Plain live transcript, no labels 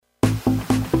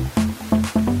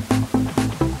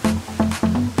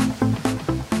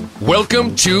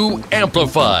Welcome to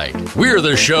Amplified. We're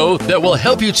the show that will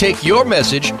help you take your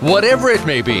message, whatever it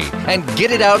may be, and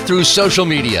get it out through social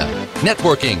media,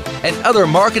 networking, and other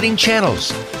marketing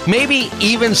channels. Maybe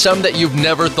even some that you've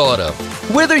never thought of.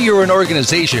 Whether you're an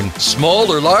organization, small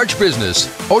or large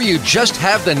business, or you just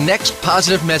have the next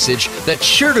positive message that's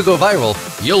sure to go viral,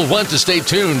 you'll want to stay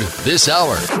tuned this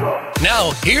hour.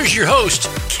 Now, here's your host,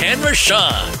 Ken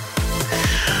Rochon.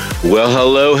 Well,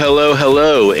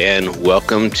 hello, and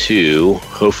welcome to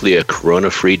hopefully a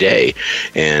corona-free day.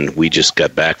 And we just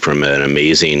got back from an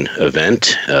amazing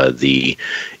event, the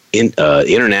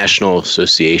International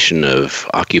Association of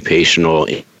Occupational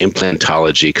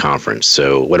Implantology Conference.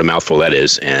 So what a mouthful that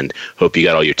is, and hope you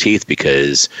got all your teeth,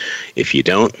 because if you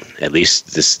don't, at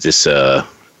least this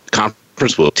conference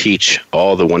will teach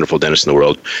all the wonderful dentists in the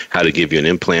world how to give you an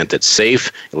implant that's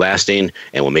safe, lasting,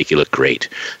 and will make you look great.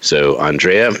 So,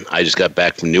 Andrea, I just got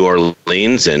back from New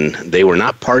Orleans, and they were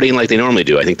not partying like they normally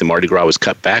do. I think the Mardi Gras was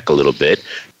cut back a little bit.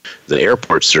 The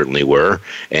airports certainly were.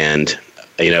 And,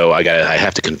 you know, I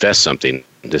have to confess something.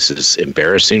 This is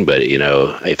embarrassing, but, you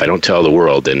know, if I don't tell the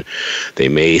world, then they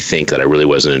may think that I really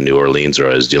wasn't in New Orleans or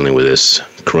I was dealing with this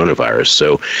coronavirus.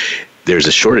 So there's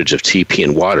a shortage of TP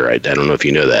and water. I don't know if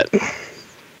you know that.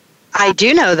 I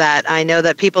do know that. I know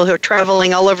that people who are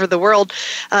traveling all over the world,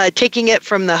 taking it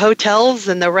from the hotels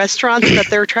and the restaurants that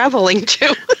they're traveling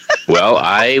to. Well,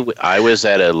 I was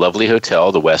at a lovely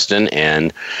hotel, the Westin,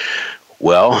 and,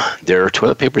 well, their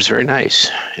toilet paper is very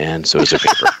nice, and so is their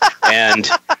paper. And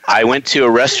I went to a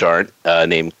restaurant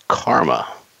named Karma,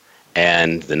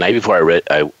 and the night before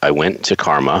I went to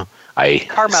Karma,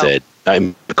 said,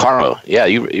 Carmo. Yeah,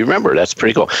 you remember. That's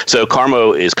pretty cool. So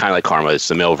Carmo is kind of like Karma. It's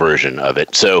the male version of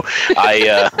it. So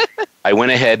I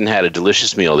went ahead and had a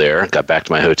delicious meal there, got back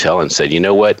to my hotel and said, you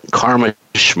know what? Karma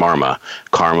Schmarma.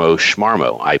 Karmo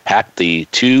Schmarmo. I packed the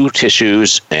 2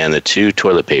 tissues and the 2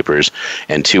 toilet papers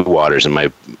and 2 waters in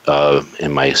my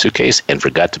suitcase and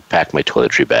forgot to pack my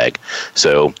toiletry bag.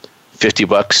 So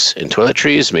 $50 in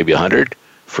toiletries, maybe $100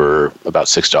 for about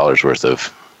 $6 worth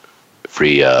of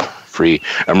free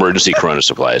emergency corona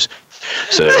supplies.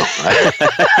 So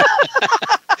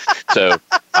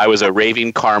I was a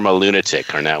raving Karma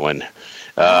lunatic on that one.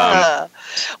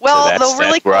 Well, the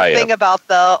really cool thing about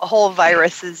the whole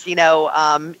virus is,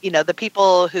 the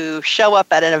people who show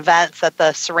up at an event at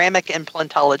the Ceramic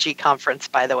Implantology Conference,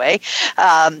 by the way.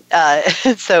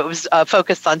 So it was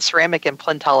focused on ceramic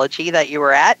implantology that you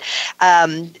were at.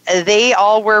 They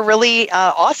all were really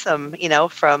awesome,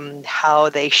 from how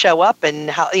they show up and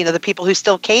how, the people who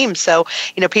still came. So,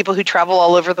 people who travel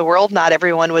all over the world, not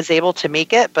everyone was able to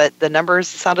make it, but the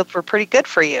numbers were pretty good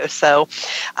for you. So,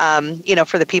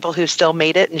 for the people who still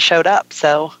made it and showed up.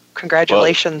 So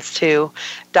congratulations to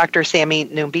Dr. Sammy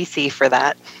Numbisi for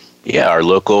that. Yeah, our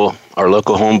local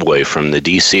homeboy from the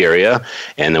DC area.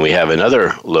 And then we have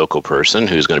another local person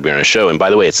who's going to be on a show. And by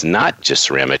the way, it's not just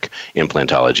ceramic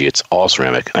implantology. It's all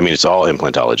ceramic. I mean, it's all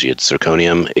implantology. It's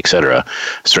zirconium, etc.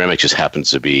 Ceramic just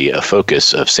happens to be a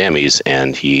focus of Sammy's.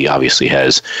 And he obviously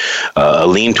has a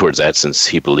lean towards that, since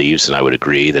he believes, and I would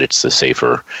agree, that it's the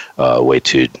safer way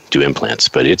to do implants.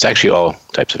 But it's actually all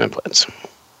types of implants.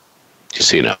 Just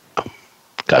so you know.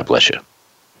 God bless you.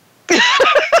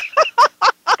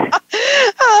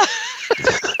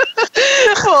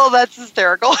 Well, that's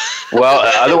hysterical. Well,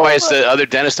 otherwise, the other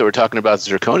dentists that were talking about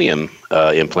zirconium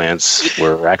implants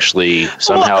were actually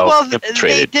somehow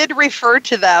infiltrated. They did refer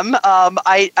to them.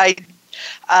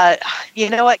 You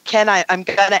know what, Ken? I'm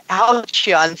going to ouch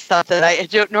you on something. I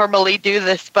don't normally do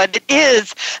this, but it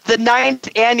is the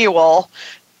 9th annual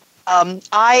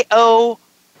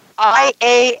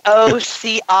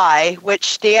IAOCI, which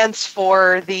stands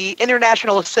for the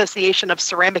International Association of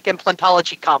Ceramic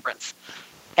Implantology Conference.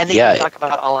 And they talk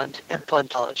about all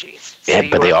implantologies. So yeah,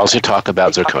 but they also talk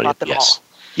about zirconium.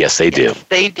 Yes, they do. Yes,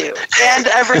 they do. And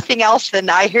everything else. And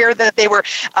I hear that they were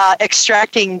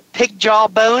extracting pig jaw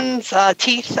bones,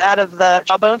 teeth out of the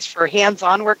jaw bones for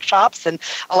hands-on workshops and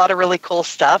a lot of really cool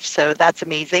stuff. So that's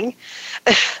amazing.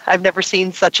 I've never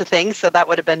seen such a thing, so that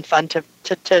would have been fun to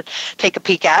take a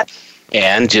peek at.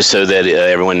 And just so that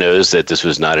everyone knows that this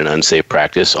was not an unsafe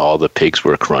practice, all the pigs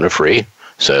were corona-free.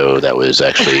 So that was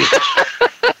actually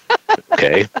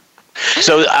okay.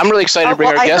 So I'm really excited to bring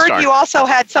our guest on. I heard you also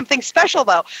had something special,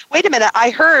 though. Wait a minute.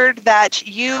 I heard that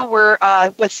you were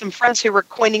with some friends who were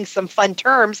coining some fun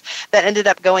terms that ended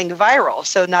up going viral.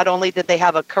 So not only did they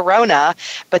have a corona,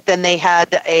 but then they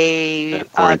had a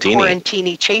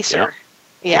quarantini chaser.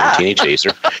 Yeah. Quarantini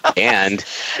chaser. And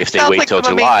if they wait till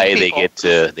July, they get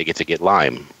to get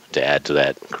Lyme to add to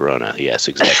that corona. Yes,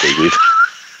 exactly.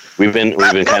 We've been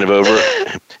kind of over.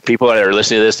 people that are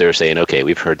listening to this, they're saying, okay,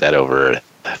 we've heard that over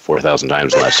 4,000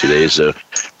 times in the last 2 days.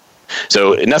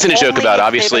 So nothing to joke about,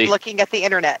 obviously. Looking at the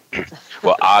internet.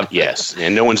 Well, yes,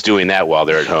 and no one's doing that while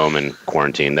they're at home in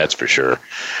quarantine, that's for sure.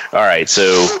 All right,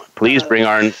 so please bring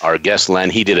our guest, Len.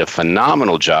 He did a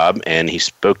phenomenal job, and he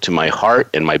spoke to my heart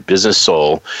and my business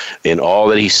soul in all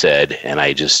that he said, and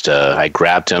I just I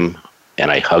grabbed him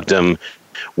and I hugged him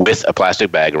with a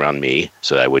plastic bag around me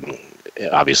so that I wouldn't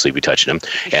obviously be touching him.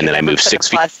 And then I moved 6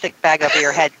 feet. Plastic bag over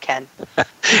your head, Ken.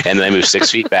 And then I moved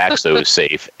 6 feet back so it was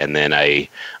safe. And then I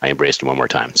embraced him one more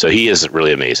time. So he is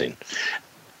really amazing.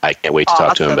 I can't wait to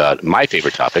talk to him about my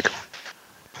favorite topic.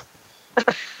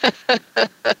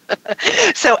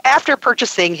 So after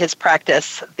purchasing his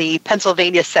practice, the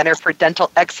Pennsylvania Center for Dental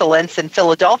Excellence in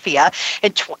Philadelphia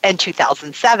in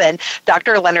 2007,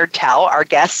 Dr. Leonard Tao, our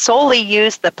guest, solely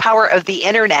used the power of the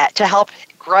internet to help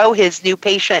grow his new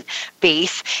patient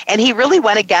base, and he really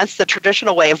went against the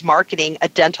traditional way of marketing a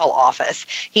dental office.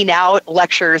 He now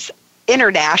lectures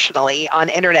internationally on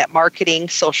internet marketing,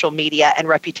 social media, and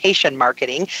reputation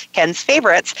marketing, Ken's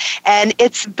favorites, and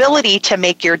its ability to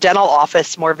make your dental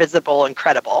office more visible and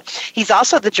credible. He's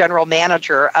also the general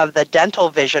manager of the Dental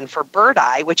Vision for Bird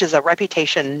Eye, which is a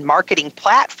reputation marketing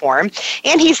platform,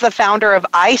 and he's the founder of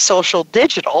iSocial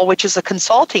Digital, which is a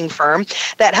consulting firm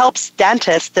that helps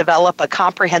dentists develop a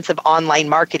comprehensive online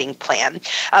marketing plan.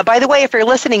 By the way, if you're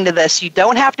listening to this, you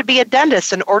don't have to be a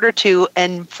dentist in order to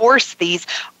enforce these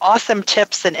awesome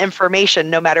tips and information,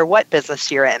 no matter what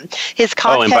business you're in. His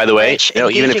content, and by the way,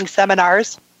 engaging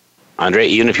seminars. Andre,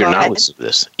 even if you're not listening to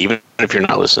this, you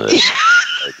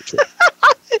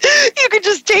can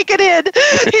just take it in.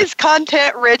 His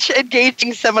content-rich,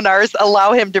 engaging seminars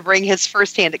allow him to bring his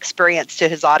firsthand experience to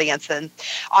his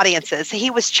audiences. He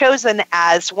was chosen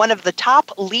as one of the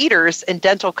top leaders in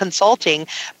dental consulting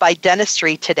by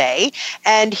Dentistry Today,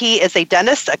 and he is a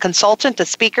dentist, a consultant, a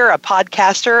speaker, a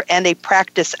podcaster, and a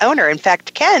practice owner. In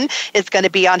fact, Ken is going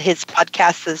to be on his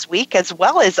podcast this week, as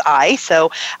well as I,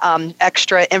 so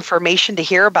extra information to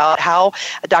hear about how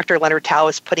Dr. Leonard Tao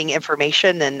is putting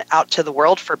information and out to the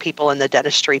world for people in the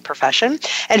dentistry profession.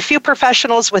 And few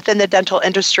professionals within the dental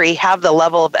industry have the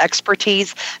level of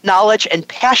expertise, knowledge, and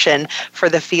passion for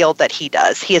the field that he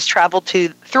does. He has traveled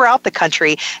throughout the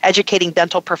country, educating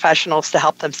dental professionals to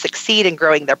help them succeed in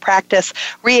growing their practice,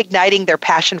 reigniting their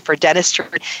passion for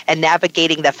dentistry, and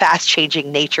navigating the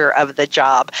fast-changing nature of the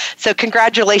job. So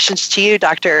congratulations to you,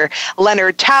 Dr.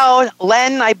 Leonard Tao.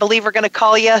 Len, I believe we're going to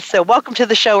call you. So welcome to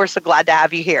the show. We're so glad to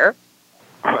have you here.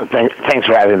 Thanks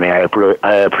for having me. I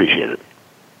appreciate it.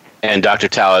 And Dr.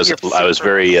 Tao, I was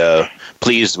very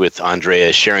pleased with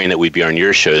Andrea sharing that we'd be on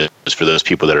your show. For those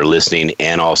people that are listening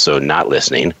and also not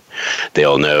listening,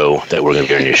 they'll know that we're going to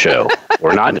be on your show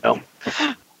or not know.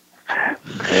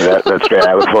 Yeah, that's great.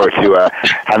 I look forward to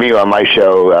having you on my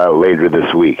show later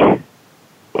this week.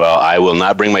 Well, I will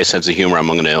not bring my sense of humor. I'm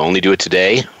going to only do it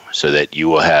today, so that you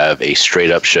will have a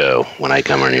straight-up show when I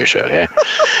come on your show, okay?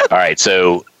 All right,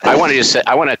 so I want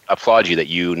to applaud you that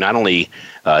you not only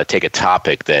take a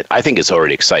topic that I think is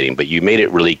already exciting, but you made it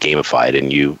really gamified,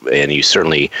 and you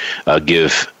certainly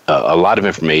give a lot of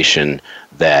information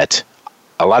that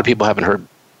a lot of people haven't heard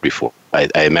before. I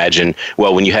imagine,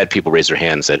 well, when you had people raise their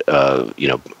hands that,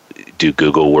 do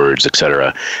Google words,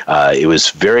 etc. It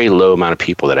was very low amount of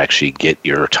people that actually get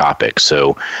your topic.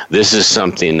 So this is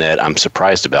something that I'm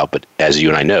surprised about, but as you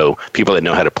and I know, people that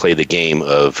know how to play the game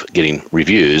of getting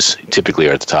reviews typically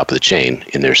are at the top of the chain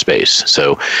in their space.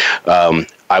 So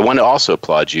I want to also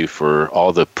applaud you for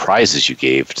all the prizes you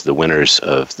gave to the winners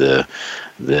of the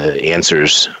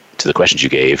answers to the questions you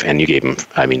gave, and you gave them,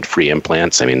 free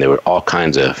implants. There were all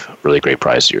kinds of really great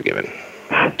prizes you were given.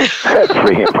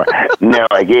 No,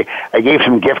 I gave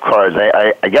some gift cards.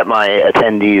 I get my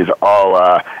attendees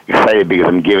all excited because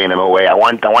I'm giving them away. I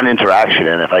want interaction,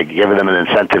 and if I give them an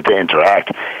incentive to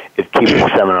interact, it keeps the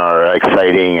seminar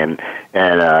exciting and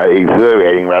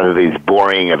exhilarating rather than these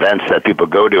boring events that people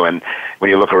go to. And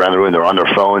when you look around the room, they're on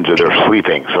their phones or they're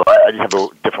sleeping. So I just have a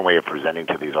different way of presenting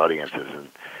to these audiences, and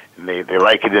they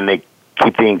like it, and they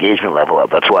keep the engagement level up.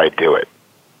 That's why I do it.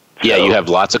 Yeah, you have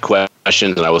lots of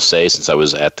questions, and I will say, since I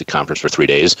was at the conference for 3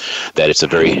 days, that it's a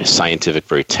very scientific,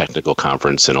 very technical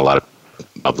conference, and a lot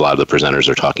of the presenters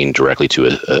are talking directly to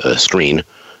a screen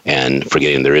and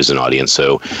forgetting there is an audience.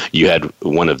 So you had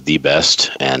one of the best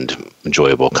and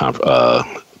enjoyable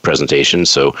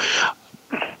presentations. So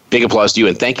big applause to you,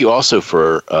 and thank you also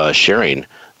for sharing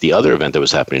the other event that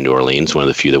was happening in New Orleans, one of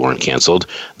the few that weren't canceled,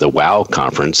 the WOW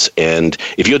conference. And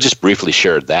if you'll just briefly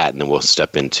share that, and then we'll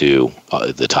step into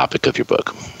the topic of your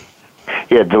book.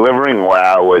 Yeah, Delivering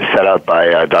Wow was set up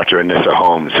by Dr. Anissa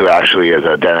Holmes, who actually is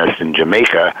a dentist in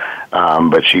Jamaica,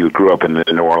 but she grew up in the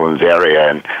New Orleans area,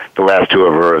 and the last two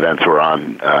of her events were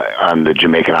on the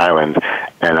Jamaican islands,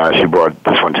 and she brought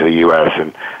this one to the U.S.,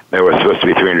 and there were supposed to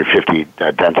be 350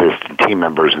 dentists and team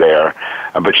members there,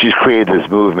 but she's created this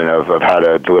movement of how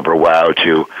to deliver wow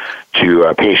to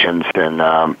patients,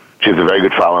 and she has a very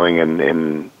good following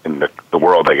in the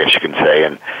world, I guess you can say,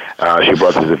 and she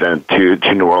brought this event to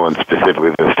New Orleans specifically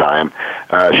this time.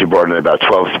 She brought in about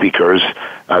 12 speakers.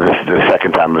 This is the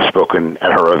second time I've spoken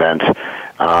at her event.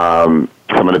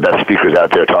 Some of the best speakers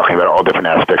out there talking about all different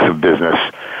aspects of business,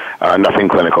 nothing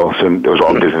clinical, so it was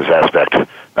all business aspect.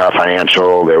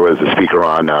 Financial, there was a speaker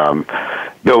on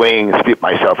billing,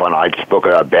 I spoke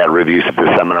about bad reviews at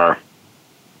the seminar.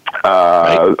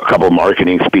 A couple of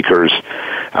marketing speakers,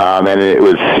 and it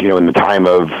was, in the time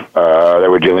of that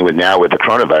we're dealing with now with the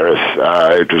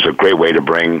coronavirus, it was a great way to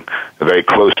bring a very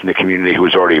close in the community who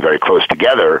was already very close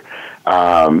together,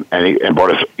 and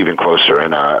brought us even closer.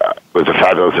 And it was a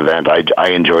fabulous event.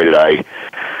 I enjoyed it.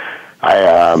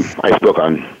 I spoke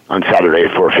on Saturday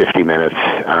for 50 minutes,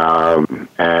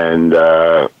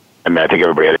 and I think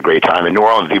everybody had a great time in New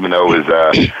Orleans, even though it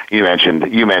was, you mentioned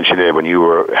it when you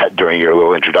were during your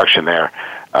little introduction there.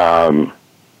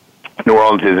 New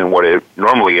Orleans isn't what it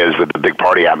normally is with the big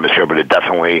party atmosphere, but it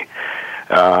definitely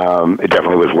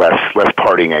was less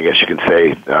partying, I guess you can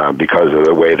say, because of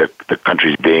the way the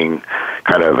country's being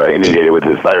kind of inundated with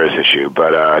this virus issue.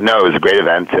 But no, it was a great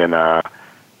event, and I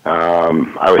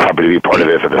was happy to be part of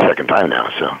it for the second time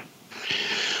now. So.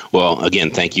 Well,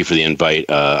 again, thank you for the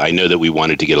invite. I know that we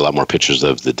wanted to get a lot more pictures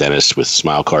of the dentist with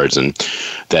smile cards, and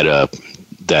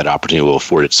that opportunity will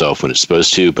afford itself when it's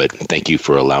supposed to. But thank you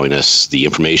for allowing us the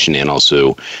information and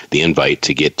also the invite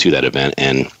to get to that event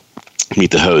and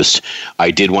meet the host.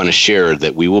 I did want to share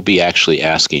that we will be actually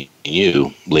asking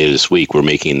you later this week. We're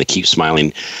making the Keep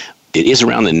Smiling. It is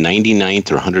around the 99th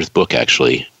or 100th book,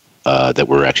 actually, that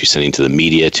we're actually sending to the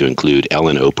media to include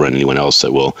Ellen, Oprah, and anyone else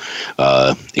that will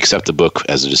accept the book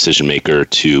as a decision maker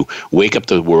to wake up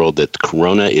the world that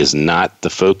corona is not the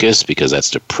focus because that's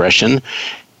depression.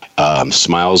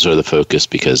 Smiles are the focus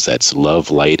because that's love,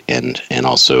 light, and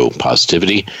also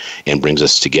positivity, and brings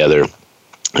us together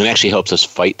and actually helps us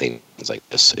fight things like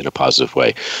this in a positive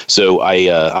way. So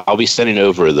I'll be sending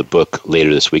over the book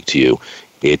later this week to you.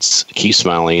 It's Keep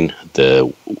Smiling,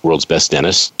 the World's Best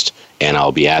Dentist. And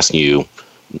I'll be asking you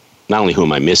not only who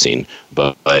am I missing,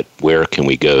 but where can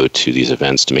we go to these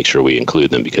events to make sure we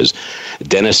include them, because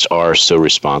dentists are so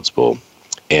responsible.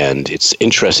 And it's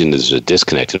interesting, there's a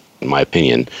disconnect, in my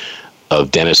opinion, of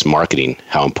dentist marketing,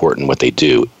 how important what they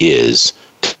do is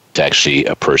to actually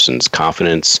a person's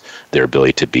confidence, their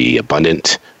ability to be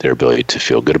abundant, their ability to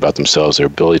feel good about themselves, their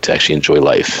ability to actually enjoy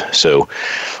life. So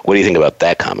what do you think about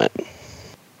that comment?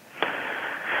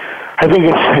 I think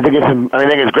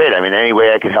it's great. I mean, any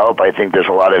way I can help. I think there's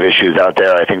a lot of issues out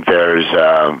there. I think there's,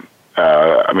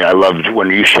 I loved when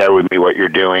you share with me what you're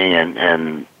doing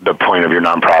and the point of your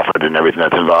nonprofit and everything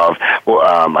that's involved. Well,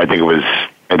 I think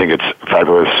it's a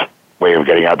fabulous way of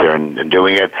getting out there and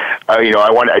doing it.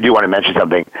 I do want to mention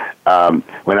something.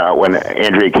 When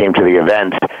Andrea came to the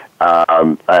event,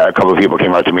 a couple of people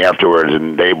came up to me afterwards,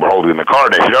 and they were holding the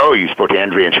card. I said, "Oh, you spoke to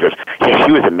Andrea?" And she goes, "Yeah,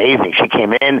 she was amazing. She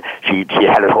came in, she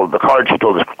had us hold the card. She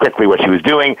told us quickly what she was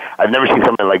doing. I've never seen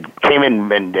someone came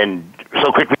in and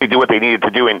so quickly do what they needed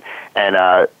to do." And so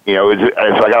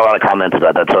I got a lot of comments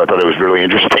about that. So I thought it was really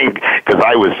interesting because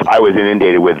I was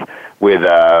inundated with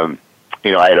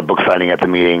I had a book signing at the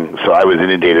meeting, so I was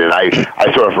inundated, and I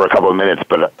saw her for a couple of minutes,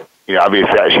 but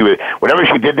obviously she was, whenever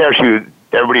she did there,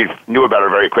 everybody knew about her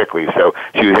very quickly, so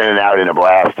she was in and out in a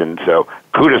blast, and so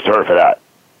kudos to her for that.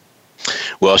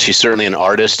 Well, she's certainly an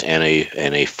artist and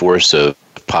a force of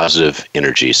positive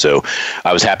energy, so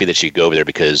I was happy that she'd go over there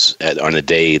because on the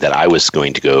day that I was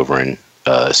going to go over and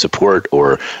support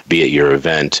or be at your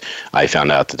event, I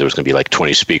found out that there was going to be like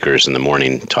 20 speakers in the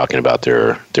morning talking about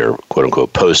their quote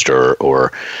unquote poster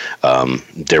or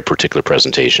their particular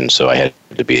presentation. So I had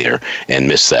to be there and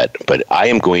miss that. But I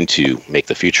am going to make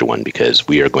the future one because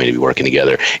we are going to be working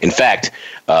together. In fact,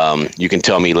 you can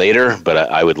tell me later, but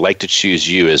I would like to choose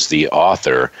you as the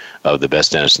author of The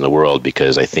Best Dentist in the World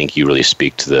because I think you really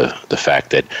speak to the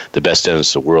fact that the best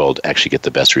dentists in the world actually get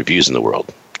the best reviews in the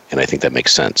world. And I think that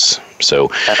makes sense.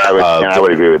 So I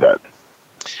would agree with that.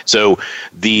 So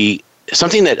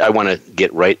something that I want to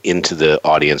get right into the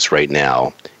audience right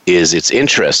now is it's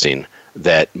interesting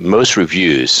that most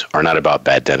reviews are not about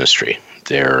bad dentistry.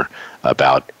 They're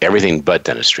about everything but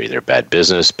dentistry. They're bad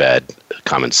business, bad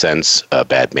common sense,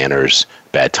 bad manners,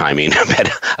 bad timing,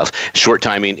 bad short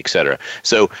timing, etc.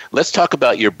 So let's talk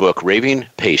about your book, Raving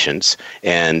Patients,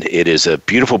 and it is a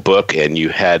beautiful book, and you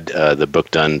had the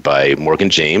book done by Morgan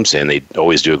James, and they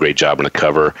always do a great job on the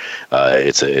cover.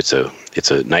 It's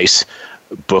a nice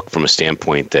book from a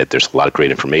standpoint that there's a lot of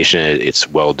great information in it. It's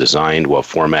well designed, well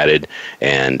formatted,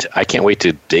 and I can't wait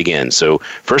to dig in. So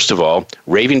first of all,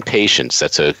 Raving Patients,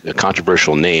 that's a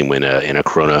controversial name in a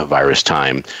coronavirus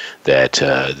time, that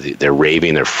they're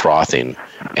raving, they're frothing,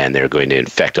 and they're going to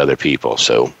infect other people.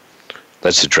 So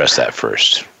let's address that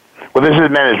first. Well, this is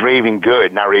meant as raving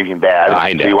good, not raving bad.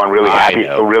 I know. So you want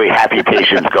really happy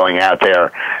patients going out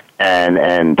there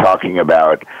and talking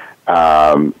about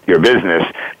your business.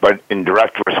 But in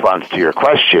direct response to your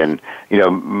question,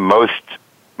 most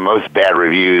bad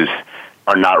reviews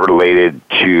are not related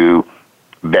to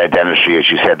bad dentistry, as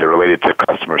you said. They're related to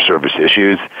customer service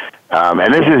issues.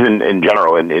 And this is in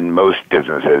general in most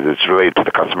businesses. It's related to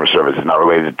the customer service. It's not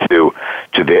related to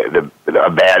a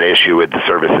bad issue with the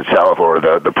service itself or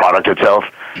the product itself.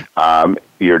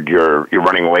 You're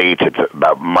running late. It's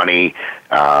about money.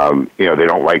 They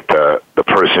don't like the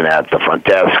person at the front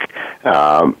desk.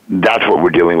 That's what we're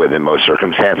dealing with in most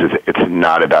circumstances. It's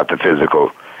not about the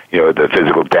physical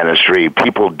dentistry.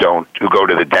 People who go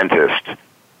to the dentist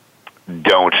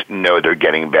don't know they're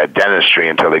getting bad dentistry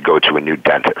until they go to a new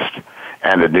dentist.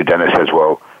 And the new dentist says,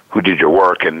 well, who did your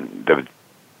work? And the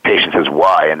patient says,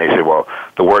 why? And they say, well,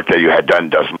 the work that you had done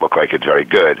doesn't look like it's very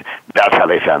good. That's how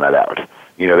they found that out.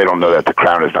 They don't know that the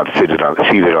crown is not seated on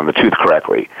the tooth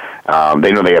correctly.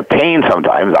 They know they have pain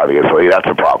sometimes, obviously. That's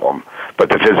a problem. But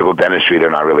the physical dentistry,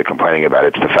 they're not really complaining about.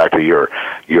 It's the fact that you're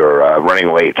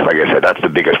running late. Like I said, that's the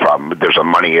biggest problem. There's a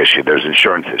money issue. There's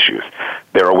insurance issues.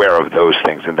 They're aware of those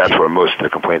things, and that's where most of the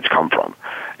complaints come from.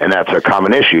 And that's a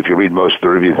common issue. If you read most of the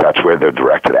reviews, that's where they're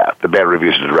directed at. The bad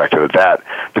reviews are directed at that.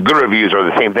 The good reviews are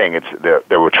the same thing.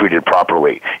 They were treated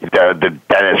properly. The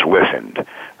dentist listened.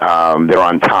 They're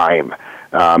on time.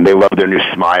 They love their new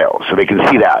smile, so they can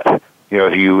see that.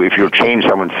 If you change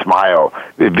someone's smile,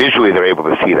 visually they're able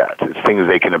to see that. It's things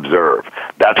they can observe.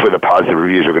 That's where the positive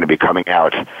reviews are going to be coming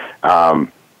out, in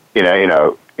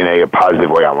a positive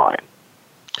way online.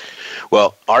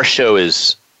 Well, our show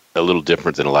is a little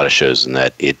different than a lot of shows in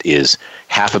that it is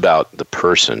half about the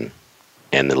person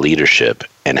and the leadership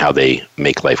and how they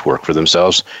make life work for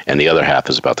themselves, and the other half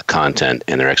is about the content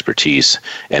and their expertise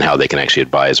and how they can actually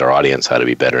advise our audience how to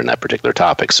be better in that particular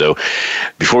topic. So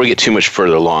before we get too much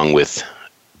further along with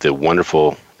the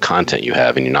wonderful content you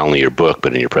have in not only your book,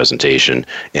 but in your presentation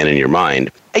and in your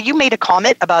mind. You made a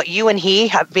comment about you and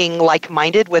he being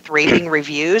like-minded with raving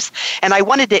reviews, and I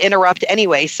wanted to interrupt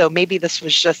anyway, so maybe this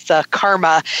was just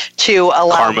karma to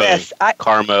allow this.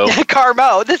 Carmo.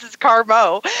 This is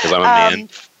Carmo. Because I'm a man.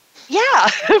 Yeah,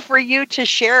 for you to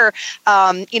share,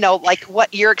 like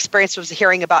what your experience was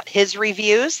hearing about his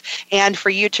reviews, and for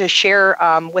you to share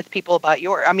with people about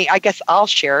I guess I'll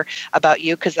share about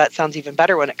you because that sounds even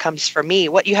better when it comes from me.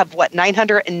 You have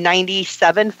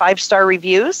 997 5-star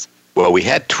reviews? Well, we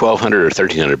had 1,200 or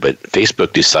 1,300, but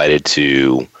Facebook decided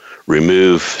to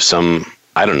remove some,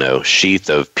 sheath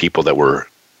of people that were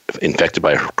infected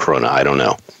by corona. I don't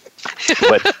know.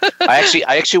 But I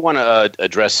actually want to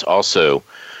address also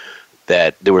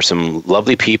that there were some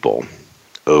lovely people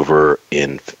over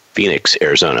in Phoenix,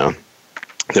 Arizona,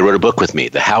 that wrote a book with me,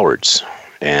 The Howards.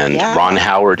 And Ron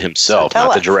Howard himself,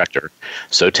 not the director.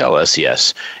 So tell us,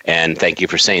 yes. And thank you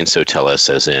for saying so tell us,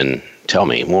 as in tell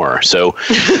me more. So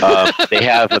they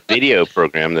have a video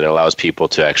program that allows people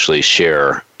to actually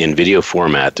share in video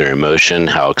format their emotion,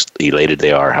 how elated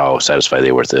they are, how satisfied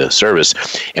they were with the service.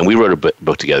 And we wrote a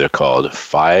book together called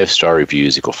 5-Star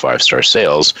Reviews Equal 5-Star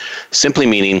Sales, simply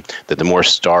meaning that the more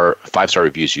 5-star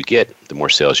reviews you get, the more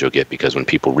sales you'll get, because when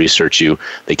people research you,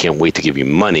 they can't wait to give you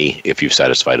money if you've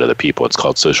satisfied other people. It's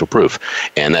called social proof.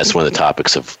 And that's one of the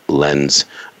topics of Len's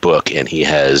book. And he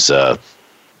has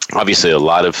obviously a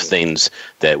lot of things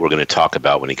that we're going to talk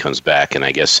about when he comes back, and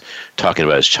I guess talking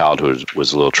about his childhood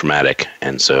was a little traumatic,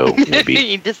 and so maybe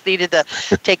you just needed to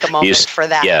take a moment for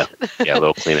that. Yeah, a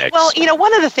little Kleenex. Well,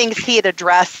 one of the things he had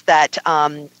addressed that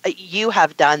you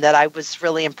have done that I was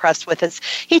really impressed with is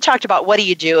he talked about what do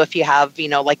you do if you have,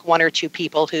 like 1 or 2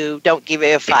 people who don't give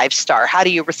you a 5-star? How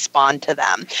do you respond to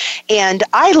them? And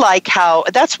I like how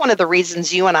that's one of the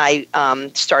reasons you and I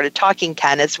started talking,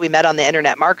 Ken, as we met on the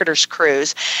Internet Marketers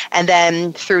Cruise, and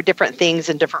then through different things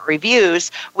and different reviews,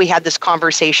 we had this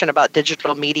conversation about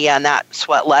digital media, and that's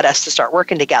what led us to start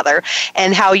working together,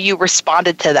 and how you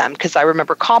responded to them, because I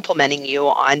remember complimenting you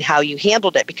on how you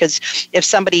handled it, because if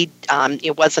somebody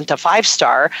it wasn't a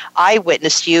 5-star, I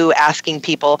witnessed you asking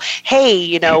people,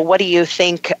 hey, what do you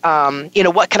think,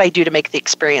 what could I do to make the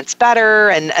experience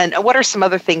better, and what are some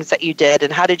other things that you did,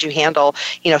 and how did you handle,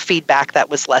 feedback that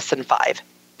was less than 5?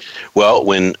 Well,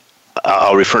 when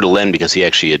I'll refer to Len because he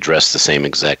actually addressed the same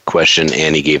exact question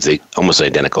and he gave the almost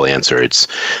identical answer. It's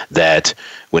that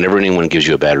whenever anyone gives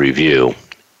you a bad review,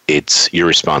 it's your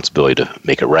responsibility to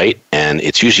make it right, and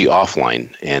it's usually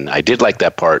offline. And I did like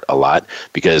that part a lot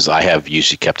because I have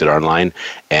usually kept it online,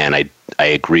 and I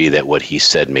agree that what he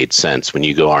said made sense. When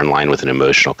you go online with an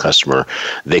emotional customer,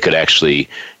 they could actually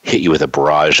hit you with a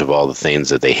barrage of all the things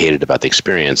that they hated about the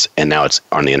experience, and now it's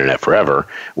on the internet forever.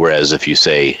 Whereas if you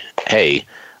say, hey,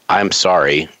 I'm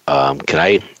sorry, can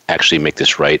I actually make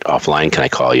this right offline? Can I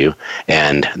call you?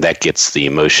 And that gets the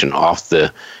emotion off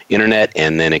the internet,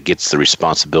 and then it gets the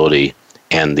responsibility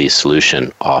and the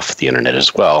solution off the internet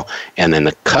as well. And then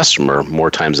the customer,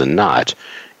 more times than not,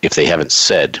 if they haven't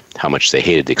said how much they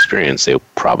hated the experience, they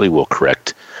probably will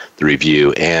correct the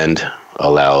review and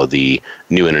allow the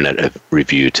new internet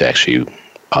review to actually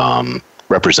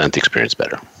represent the experience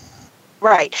better.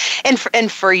 Right.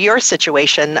 And for your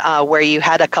situation, where you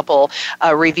had a couple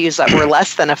reviews that were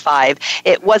less than a 5,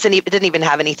 it didn't even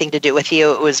have anything to do with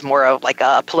you. It was more of like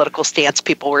a political stance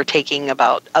people were taking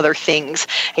about other things.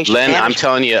 Len, I'm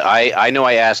telling you, I know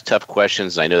I asked tough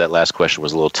questions. I know that last question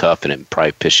was a little tough and it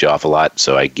probably pissed you off a lot.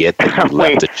 So I get that you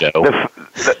left the show.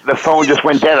 The phone just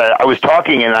went dead. I was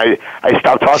talking and I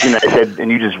stopped talking. And I said,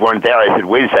 and you just weren't there. I said,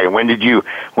 wait a second. When did you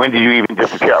even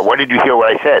disappear? What did you hear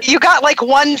what I said? You got like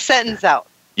one sentence out.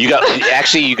 You got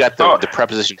the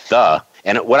preposition the,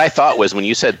 and what I thought was when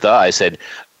you said the, I said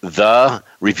the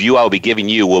review I'll be giving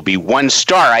you will be 1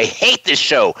 star. I hate this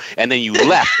show, and then you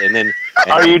left, and then.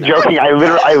 Are you joking? I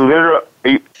literally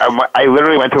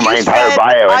went through my entire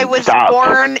bio. And I was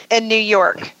born in New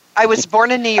York.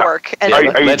 And are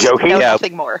you joking?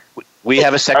 Nothing more. We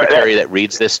have a secretary that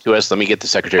reads this to us. Let me get the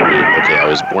secretary to read it. Okay, I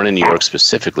was born in New York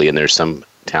specifically, and there's some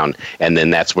town, and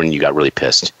then that's when you got really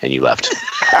pissed and you left.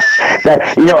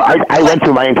 I went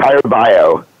through my entire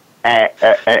bio,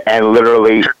 and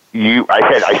literally,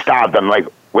 I stopped. I'm like,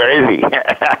 where is he? And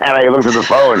I looked at the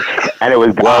phone, and it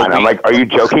was gone. I'm like, are you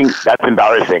joking? That's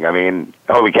embarrassing. I mean,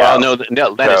 holy cow. Well,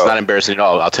 no, that is not embarrassing at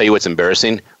all. I'll tell you what's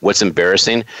embarrassing. What's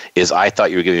embarrassing is I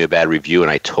thought you were giving me a bad review, and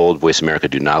I told Voice America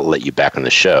do not let you back on the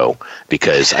show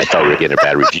because I thought we were getting a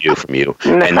bad review from you.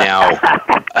 And now...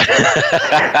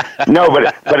 No,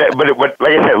 but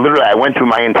like I said, literally, I went through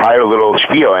my entire little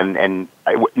spiel, and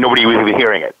nobody was even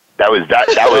hearing it. That was I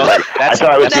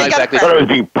thought I was being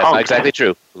punked. That's not exactly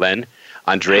true, Len.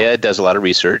 Andrea does a lot of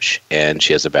research, and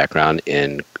she has a background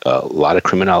in a lot of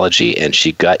criminology, and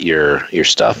she got your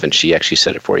stuff, and she actually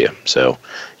said it for you. So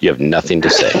you have nothing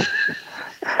to say.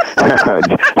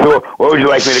 So what would you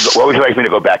like me to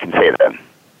go back and say then?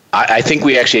 I think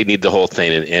we actually need the whole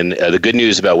thing, and the good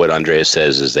news about what Andrea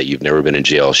says is that you've never been in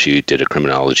jail. She did a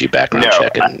criminology background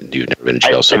check, and you've never been in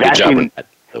jail. So good job on that,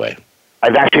 by the way.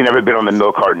 I've actually never been on the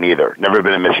milk carton either. Never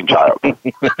been a missing child. I'm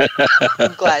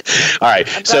glad. All right.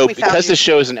 So because the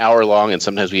show is an hour long and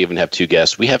sometimes we even have 2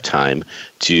 guests, we have time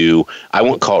to, I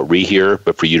won't call it rehear,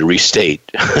 but for you to restate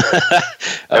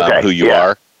who you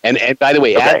are. And by the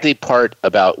way, add the part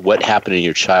about what happened in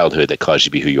your childhood that caused you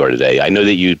to be who you are today. I know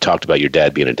that you talked about your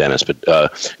dad being a dentist, but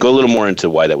go a little more into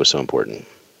why that was so important.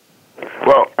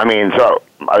 Well, I mean, so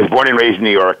I was born and raised in New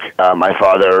York. My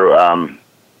father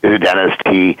is a dentist.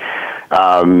 He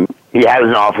had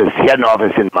an office. He had an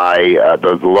office in my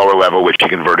the lower level, which he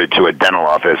converted to a dental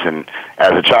office. And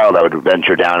as a child, I would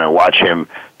venture down and watch him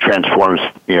transform,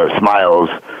 smiles.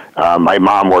 My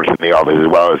mom worked in the office as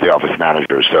well as the office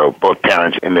manager, so both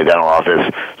parents in the dental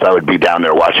office. So I would be down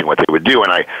there watching what they would do,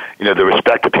 and the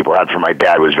respect that people had for my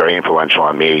dad was very influential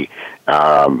on me,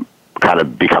 kind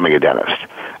of becoming a dentist.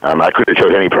 I could have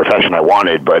chosen any profession I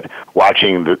wanted, but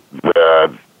watching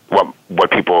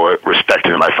what people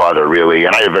respected in my father really,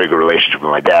 and I had a very good relationship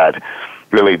with my dad,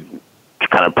 really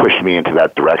kind of pushed me into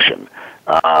that direction.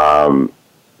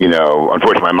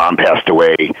 Unfortunately, my mom passed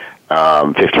away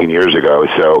 15 years ago,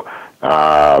 so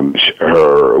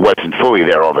her wasn't fully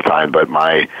there all the time. But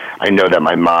I know that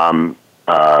my mom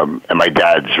and my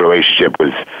dad's relationship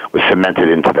was cemented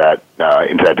into that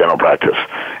dental practice.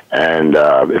 And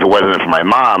if it wasn't for my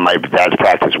mom, my dad's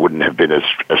practice wouldn't have been as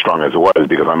strong as it was,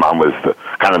 because my mom was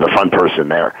kind of the fun person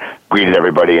there, greeted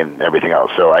everybody and everything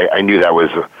else. So I knew that was,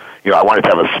 I wanted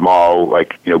to have a small,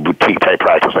 boutique type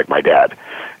practice like my dad.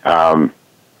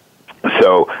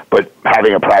 But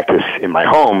having a practice in my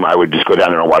home, I would just go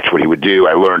down there and watch what he would do.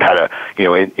 I learned how to,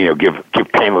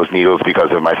 give painless needles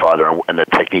because of my father and the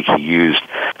technique he used.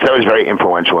 So that was very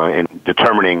influential in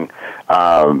determining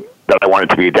that I wanted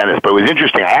to be a dentist. But it was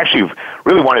interesting. I actually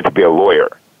really wanted to be a lawyer,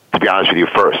 to be honest with you,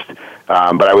 first.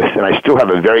 But I still have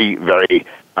a very, very,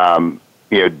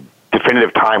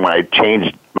 definitive time when I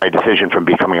changed my decision from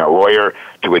becoming a lawyer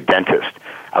to a dentist.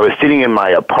 I was sitting in my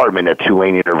apartment at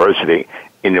Tulane University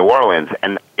in New Orleans,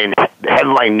 and in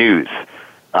headline news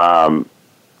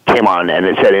came on, and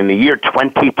it said, in the year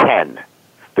 2010,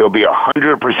 there will be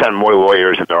 100% more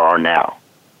lawyers than there are now.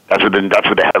 That's what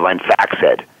the headline fact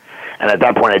said. And at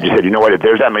that point, I just said, you know what, if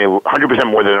there's that many,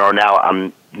 100% more than there are now,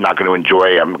 I'm not going to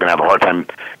enjoy, I'm going to have a hard time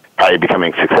probably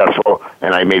becoming successful.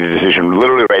 And I made a decision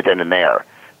literally right then and there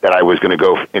that I was going to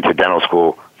go into dental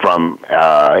school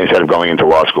instead of going into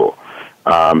law school.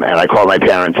 And I called my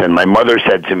parents, and my mother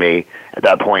said to me at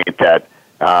that point that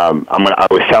I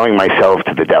was selling myself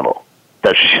to the devil.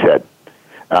 That's what she said.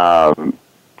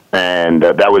 And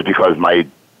that was because my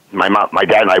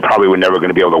dad and I probably were never going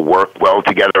to be able to work well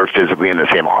together physically in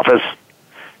the same office.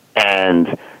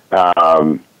 And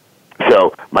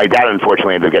so my dad,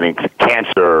 unfortunately, ended up getting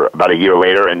cancer about a year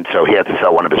later, and so he had to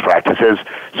sell one of his practices.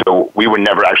 So we were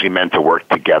never actually meant to work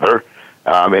together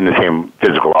in the same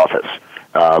physical office.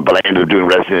 But I ended up doing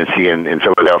residency in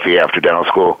Philadelphia after dental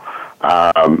school.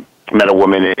 Met a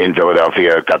woman in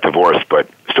Philadelphia, got divorced, but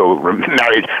still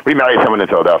remarried someone in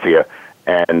Philadelphia.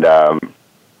 And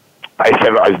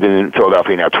I've been in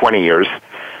Philadelphia now 20 years,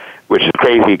 which is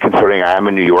crazy considering I am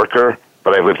a New Yorker,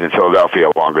 but I've lived in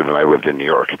Philadelphia longer than I lived in New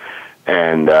York.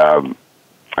 And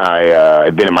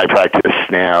I've been in my practice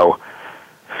now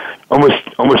almost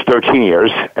 13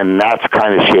 years, and that's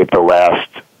kind of shaped the last,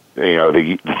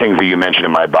 the things that you mentioned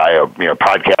in my bio,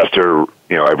 podcaster,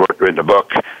 I've written a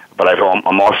book, but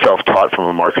I'm all self-taught from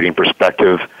a marketing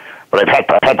perspective. But I've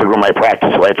had to grow my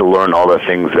practice, so I had to learn all the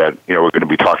things that, we're going to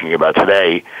be talking about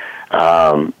today,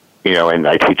 and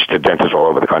I teach to dentists all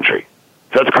over the country.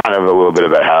 So that's kind of a little bit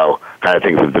about how kind of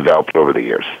things have developed over the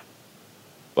years.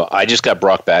 Well, I just got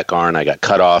brought back on. I got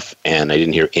cut off, and I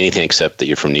didn't hear anything except that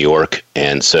you're from New York.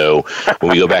 And so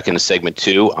when we go back into segment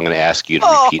 2, I'm going to ask you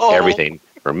to repeat everything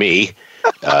for me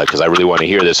because I really want to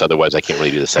hear this. Otherwise, I can't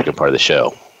really do the second part of the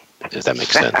show, if that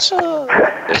makes sense.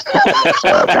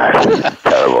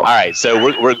 Terrible. All right,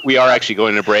 so we are actually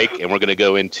going to break, and we're going to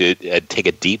go into take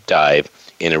a deep dive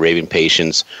in Arabian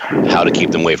patients, how to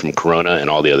keep them away from corona and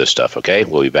all the other stuff, okay?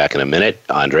 We'll be back in a minute.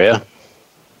 Andrea?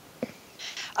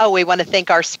 Oh, we want to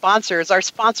thank our sponsors. Our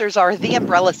sponsors are the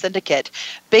Umbrella Syndicate,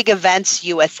 Big Events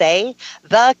USA,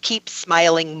 the Keep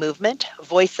Smiling Movement,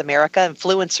 Voice America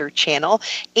Influencer Channel,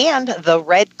 and the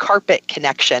Red Carpet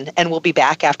Connection. And we'll be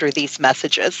back after these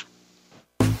messages.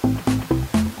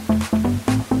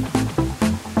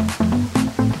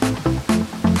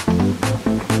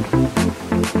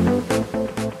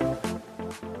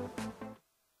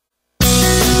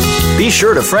 Be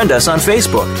sure to friend us on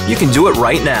Facebook. You can do it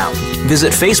right now.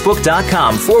 Visit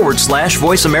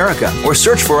facebook.com/Voice America or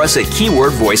search for us at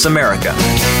keyword Voice America.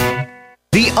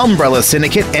 The Umbrella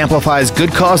Syndicate amplifies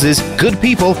good causes, good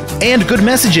people, and good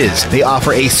messages. They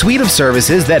offer a suite of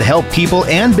services that help people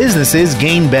and businesses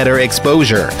gain better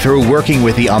exposure. Through working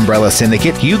with the Umbrella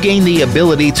Syndicate, you gain the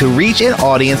ability to reach an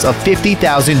audience of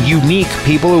 50,000 unique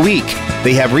people a week.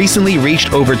 They have recently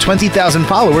reached over 20,000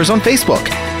 followers on Facebook.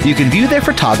 You can view their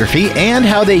photography and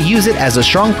how they use it as a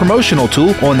strong promotional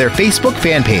tool on their Facebook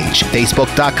fan page,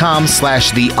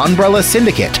 facebook.com/The Umbrella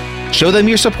Syndicate. Show them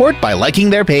your support by liking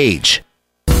their page.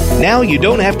 Now you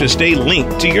don't have to stay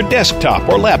linked to your desktop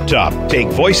or laptop. Take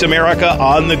Voice America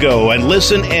on the go and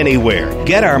listen anywhere.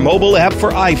 Get our mobile app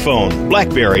for iPhone,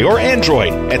 BlackBerry, or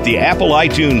Android at the Apple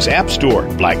iTunes App Store,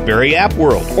 BlackBerry App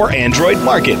World, or Android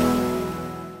Market.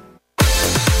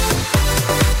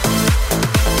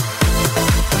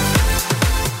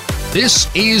 This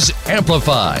is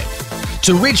Amplified.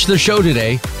 To reach the show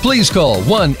today, please call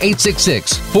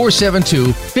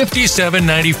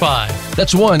 1-866-472-5795.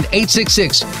 That's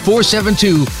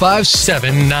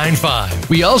 1-866-472-5795.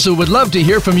 We also would love to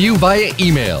hear from you via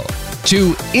email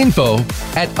to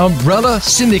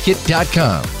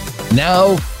info@umbrellasyndicate.com.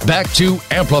 Now, back to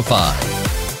Amplify.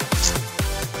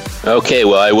 Okay,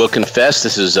 well, I will confess,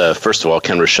 this is, first of all,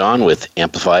 Ken Rochon with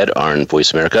Amplified on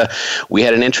Voice America. We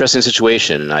had an interesting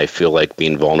situation, and I feel like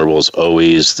being vulnerable is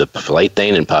always the polite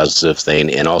thing and positive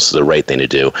thing and also the right thing to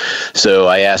do. So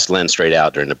I asked Len straight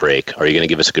out during the break, are you going to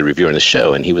give us a good review on the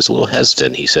show? And he was a little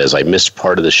hesitant. He says, I missed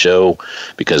part of the show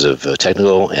because of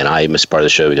technical, and I missed part of the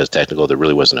show because of technical. There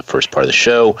really wasn't a first part of the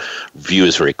show. Review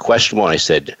is very questionable. And I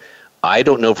said, I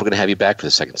don't know if we're going to have you back for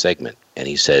the second segment. And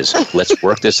he says, let's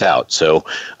work this out. So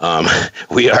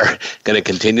we are going to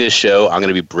continue the show. I'm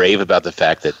going to be brave about the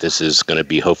fact that this is going to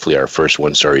be hopefully our first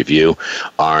 1-star review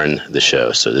on the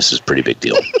show. So this is a pretty big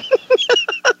deal.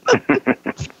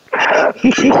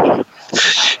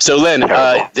 So Len,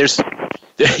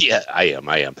 yeah, I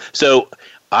am. So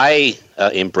I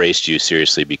embraced you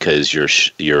seriously because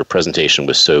your presentation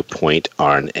was so point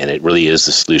on, and it really is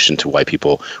the solution to why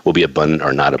people will be abundant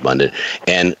or not abundant.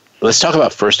 And let's talk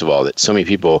about, first of all, that so many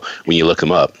people, when you look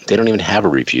them up, they don't even have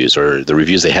reviews, or the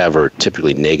reviews they have are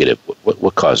typically negative.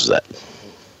 What causes that?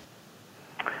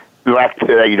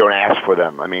 You don't ask for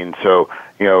them. I mean, so,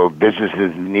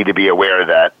 businesses need to be aware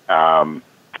that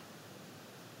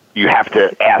you have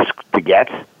to ask to get.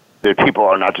 The people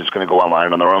are not just going to go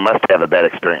online on their own unless they have a bad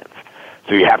experience.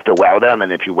 So you have to wow them,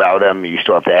 and if you wow them, you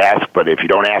still have to ask. But if you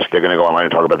don't ask, they're going to go online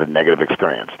and talk about the negative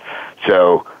experience.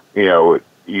 So,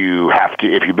 you have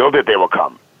to, if you build it, they will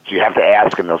come. So you have to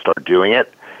ask, and they'll start doing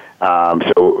it.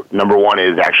 So number one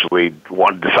is actually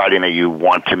deciding that you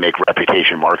want to make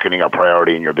reputation marketing a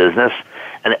priority in your business.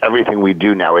 And everything we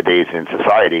do nowadays in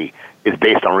society is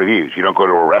based on reviews. You don't go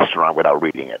to a restaurant without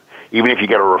reading it. Even if you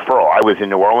get a referral. I was in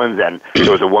New Orleans, and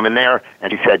there was a woman there,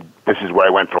 and she said, this is where I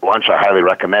went for lunch. I highly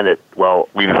recommend it. Well,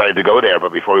 we decided to go there,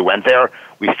 but before we went there,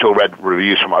 we still read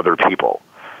reviews from other people.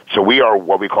 So we are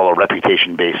what we call a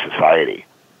reputation-based society.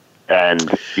 And,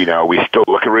 we still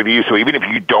look at reviews. So even if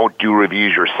you don't do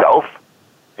reviews yourself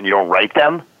and you don't write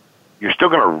them, you're still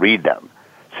going to read them.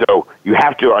 So you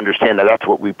have to understand that that's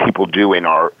what people do in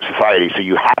our society. So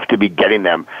you have to be getting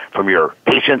them from your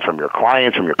patients, from your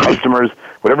clients, from your customers,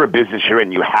 whatever business you're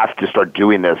in. You have to start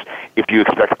doing this if you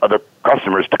expect other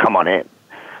customers to come on in.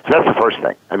 So that's the first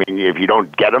thing. I mean, if you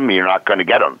don't get them, you're not going to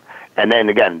get them. And then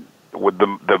again, with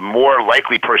the more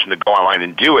likely person to go online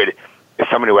and do it is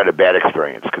someone who had a bad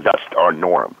experience, because that's our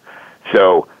norm.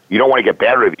 So you don't want to get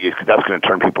bad reviews, because that's going to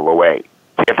turn people away.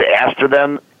 So you have to ask for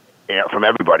them. From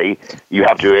everybody, you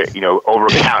have to,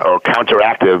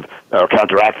 counteract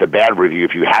the bad review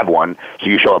if you have one. So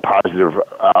you show a positive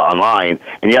online,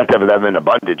 and you have to have them in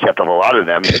abundance. You have to have a lot of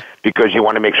them, because you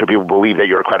want to make sure people believe that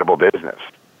you're a credible business.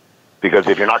 Because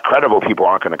if you're not credible, people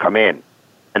aren't going to come in.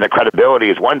 And the credibility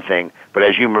is one thing, but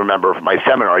as you remember from my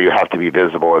seminar, you have to be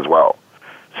visible as well.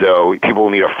 So people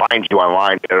need to find you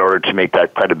online in order to make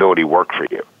that credibility work for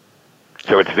you.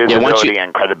 So it's visibility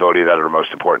and credibility that are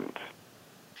most important.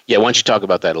 Yeah, why don't you talk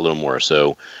about that a little more?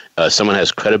 So someone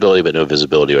has credibility but no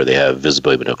visibility, or they have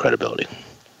visibility but no credibility.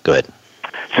 Go ahead.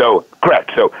 So,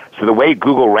 correct. So the way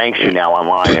Google ranks you now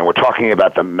online, and we're talking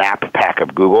about the map pack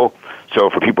of Google. So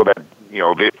for people that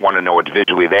want to know what's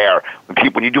visually there,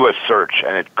 when you do a search,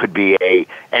 and it could be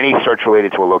any search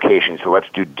related to a location. So let's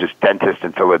do just dentist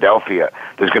in Philadelphia.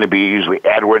 There's going to be usually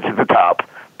AdWords at the top.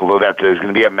 Below that, there's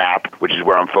going to be a map, which is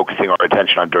where I'm focusing our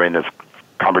attention on during this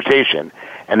conversation.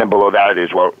 And then below that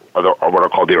is what are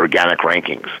called the organic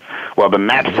rankings. Well, the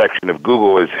map section of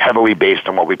Google is heavily based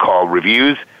on what we call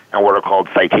reviews and what are called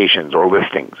citations or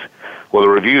listings. Well, the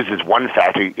reviews is one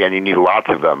factor, and you need lots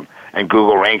of them. And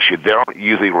Google ranks you. They don't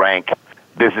usually rank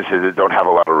businesses that don't have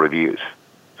a lot of reviews.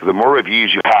 So the more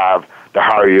reviews you have, the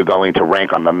higher you're going to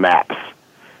rank on the maps.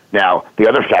 Now, the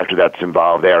other factor that's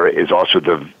involved there is also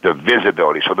the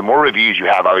visibility. So the more reviews you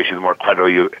have, obviously, the more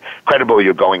credible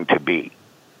you're going to be.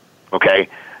 Okay?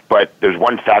 But there's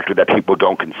one factor that people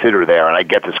don't consider there, and I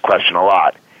get this question a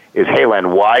lot, is, hey,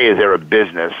 Len, why is there a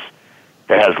business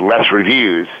that has less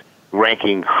reviews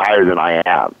ranking higher than I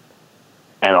am?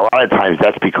 And a lot of times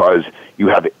that's because you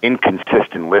have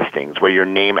inconsistent listings where your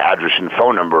name, address, and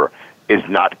phone number is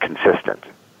not consistent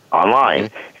online.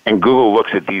 Mm-hmm. And Google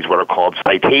looks at these what are called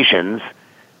citations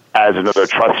as another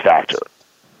trust factor.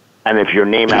 And if your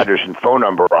name, address, and phone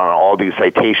number on all these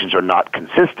citations are not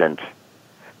consistent,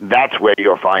 that's where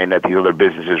you'll find that these other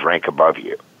businesses rank above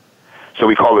you. So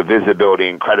we call it visibility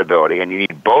and credibility, and you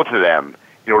need both of them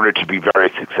in order to be very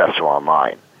successful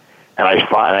online. And I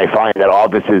find that all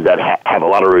businesses that have a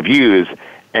lot of reviews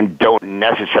and don't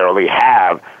necessarily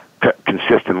have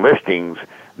consistent listings,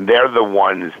 they're the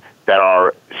ones that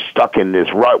are stuck in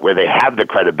this rut where they have the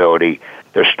credibility,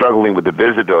 they're struggling with the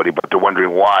visibility, but they're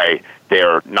wondering why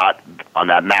they're not on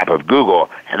that map of Google,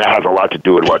 and that has a lot to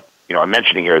do with what I'm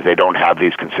mentioning here is they don't have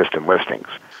these consistent listings.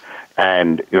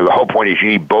 And the whole point is you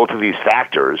need both of these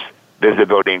factors,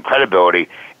 visibility and credibility,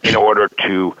 in order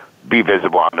to be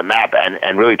visible on the map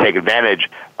and really take advantage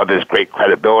of this great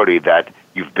credibility that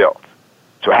you've built.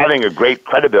 So having a great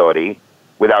credibility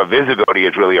without visibility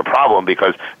is really a problem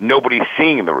because nobody's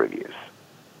seeing the reviews,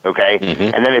 okay?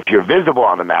 Mm-hmm. And then if you're visible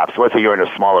on the map, so let's say you're in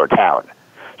a smaller town.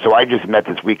 So I just met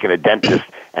this week in a dentist,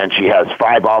 and she has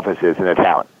 5 offices in a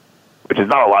town, which is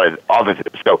not a lot of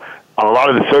offices. So on a lot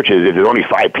of the searches, if there's only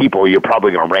 5 people, you're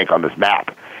probably going to rank on this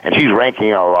map. And she's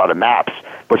ranking on a lot of maps,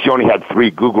 but she only had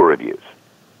 3 Google reviews.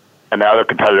 And the other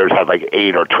competitors had like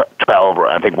 8 or 12, or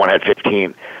I think one had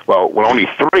 15. Well, when only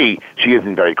 3, she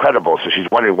isn't very credible, so she's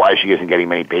wondering why she isn't getting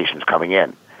many patients coming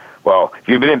in. Well, if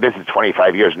you've been in business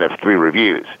 25 years and have 3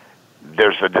 reviews,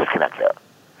 there's a disconnect there.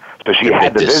 So she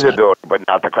had the visibility, but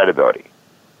not the credibility.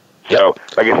 So,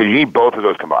 like I said, you need both of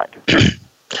those combined.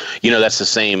 That's the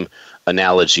same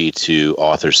analogy to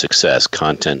author success,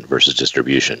 content versus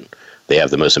distribution. They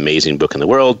have the most amazing book in the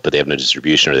world, but they have no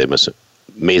distribution, or they have most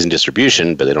amazing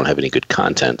distribution, but they don't have any good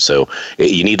content. So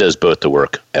you need those both to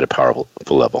work at a powerful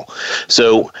level.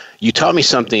 So you taught me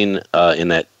something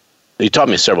you taught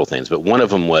me several things, but one of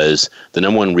them was the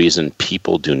number one reason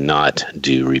people do not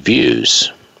do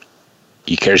reviews.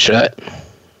 You care to share that?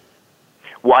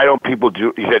 Why don't people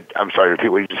do? You said, I'm sorry, repeat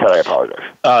what you just said. I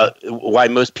apologize. Why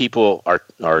most people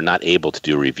are not able to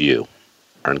do a review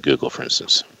on Google, for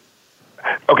instance.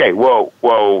 Okay, well,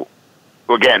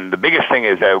 again, the biggest thing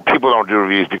is that people don't do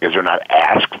reviews because they're not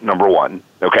asked, number one.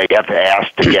 Okay, you have to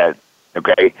ask to get,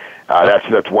 okay?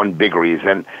 That's one big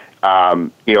reason.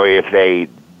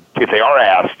 If they are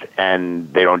asked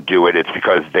and they don't do it, it's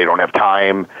because they don't have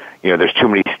time. There's too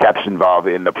many steps involved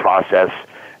in the process.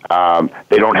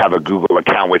 They don't have a Google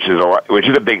account, which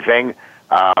is a big thing.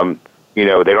 They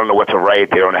don't know what to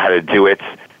write. They don't know how to do it.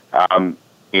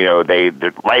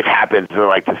 Life happens. They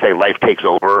like to say life takes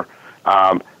over.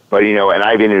 And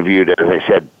I've interviewed, as I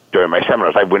said during my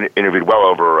seminars, I've interviewed well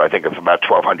over, I think it's about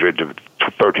 1,200 to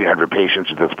 1,300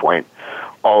 patients at this point,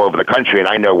 all over the country. And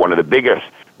I know one of the biggest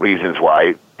reasons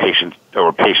why patients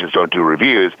don't do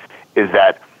reviews is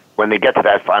that when they get to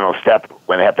that final step,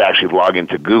 when they have to actually log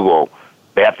into Google,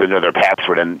 they have to know their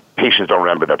password, and patients don't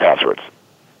remember their passwords.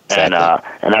 Exactly.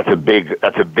 And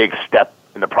that's a big step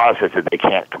in the process that they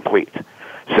can't complete.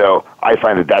 So I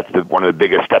find that that's one of the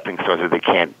biggest stepping stones that they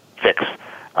can't fix,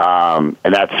 and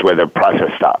that's where the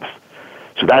process stops.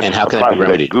 So that's and how the can process that be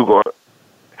remedied? that Google.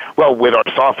 Well, with our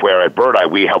software at Bird Eye,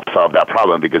 we help solve that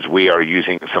problem because we are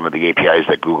using some of the APIs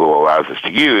that Google allows us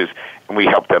to use, and we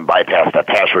help them bypass that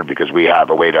password because we have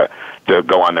a way to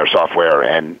go on their software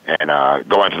and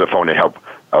go onto the phone and help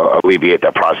alleviate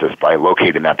that process by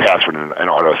locating that password and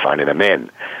auto-signing them in.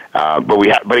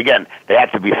 But again, they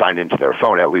have to be signed into their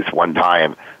phone at least one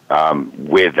time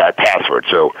with that password.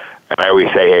 So, and I always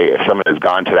say, hey, if someone has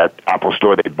gone to that Apple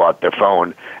store, they bought their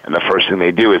phone, and the first thing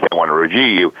they do is they want to review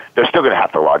you, they're still going to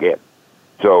have to log in.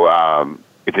 So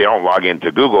if they don't log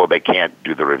into Google, they can't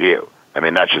do the review. I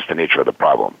mean, that's just the nature of the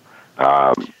problem.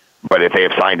 But if they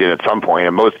have signed in at some point,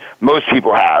 and most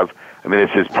people have, I mean,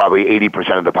 this is probably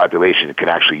 80% of the population that can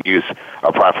actually use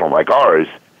a platform like ours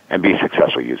and be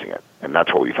successful using it. And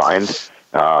that's what we find.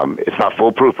 It's not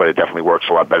foolproof, but it definitely works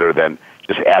a lot better than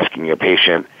just asking a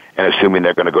patient and assuming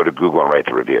they're going to go to Google and write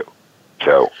the review.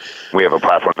 So we have a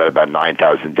platform that about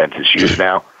 9,000 dentists use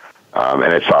now,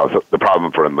 and it solves the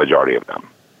problem for the majority of them.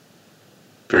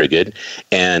 Very good.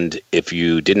 And if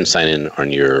you didn't sign in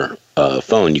on your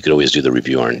phone, you could always do the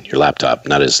review on your laptop.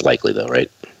 Not as likely, though, right?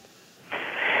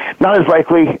 Not as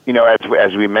likely.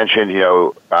 As we mentioned,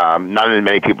 not as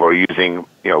many people are using,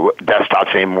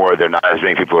 desktops anymore. There are not as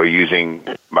many people are using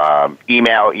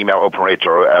email. Email open rates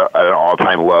are at an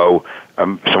all-time low. So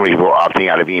many people are opting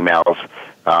out of emails.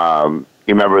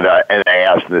 You remember that, and I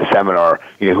asked in the seminar,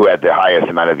 who had the highest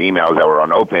amount of emails that were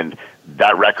unopened.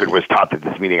 That record was topped at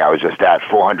this meeting I was just at.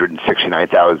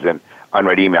 469,000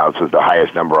 unread emails was the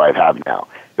highest number I have now.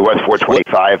 It was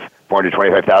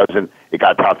 425,000. It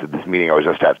got topped at this meeting I was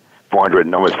just at.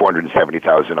 Almost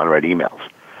 470,000 unread emails.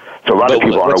 So a lot of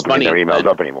people aren't opening their emails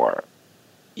up anymore.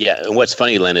 Yeah, and what's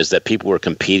funny, Len, is that people were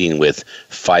competing with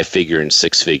 5-figure and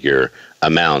 6-figure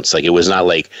amounts. Like, it was not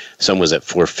like someone was at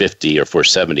 450 or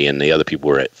 470 and the other people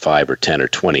were at 5 or 10 or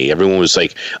 20. Everyone was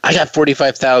like, I got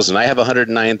 45,000, I have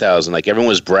 109,000. Like, everyone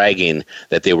was bragging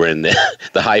that they were in the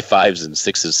high 5s and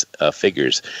 6s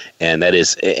figures. And that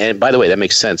is, and by the way, that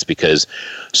makes sense because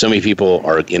so many people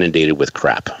are inundated with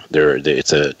crap.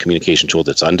 It's a communication tool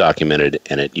that's undocumented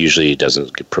and it usually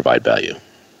doesn't provide value.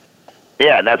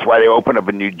 Yeah, and that's why they open up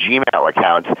a new Gmail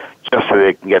account just so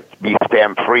they can be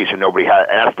spam free, so nobody has.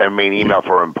 And that's their main email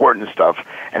for important stuff,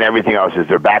 and everything else is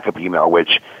their backup email,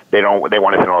 which they want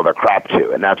to send all their crap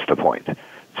to, and that's the point.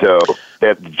 So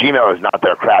Gmail is not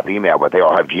their crap email, but they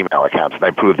all have Gmail accounts, and I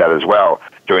proved that as well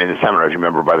during the seminar. If you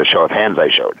remember by the show of hands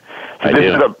I showed.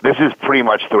 So this is pretty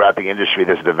much throughout the industry.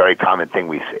 This is a very common thing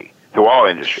we see through all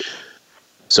industries.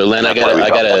 So Len, I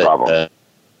got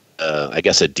I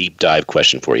guess a deep dive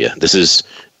question for you. This is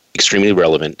extremely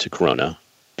relevant to Corona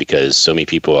because so many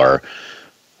people are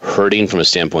hurting from a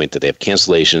standpoint that they have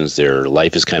cancellations, their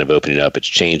life is kind of opening up, it's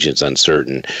changing, it's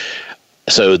uncertain.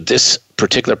 So this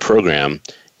particular program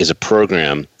is a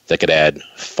program that could add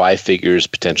 5 figures,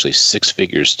 potentially 6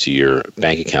 figures to your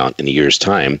bank account in a year's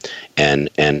time, and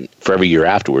for every year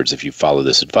afterwards if you follow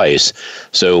this advice.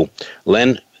 So,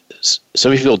 Len,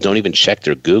 some people don't even check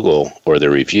their Google or their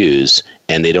reviews,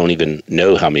 and they don't even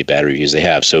know how many bad reviews they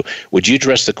have. So would you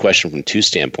address the question from 2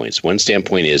 standpoints? One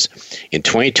standpoint is, in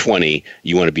 2020,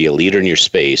 you want to be a leader in your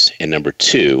space, and number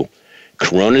 2,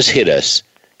 Corona's hit us,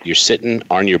 you're sitting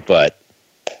on your butt,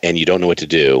 and you don't know what to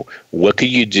do. What could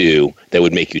you do that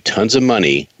would make you tons of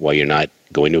money while you're not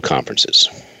going to conferences?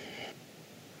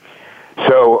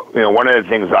 So, one of the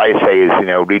things I say is,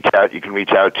 reach out. You can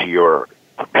reach out to your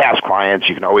past clients.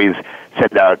 You can always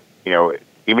send out,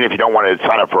 even if you don't want to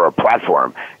sign up for a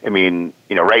platform. I mean,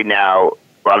 right now,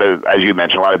 as you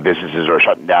mentioned, a lot of businesses are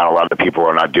shutting down. A lot of people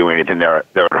are not doing anything. They're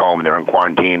at home. They're in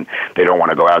quarantine. They don't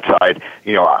want to go outside.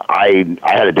 I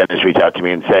had a dentist reach out to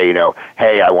me and say,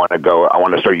 hey, I want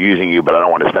to start using you, but I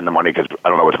don't want to spend the money because I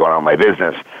don't know what's going on in my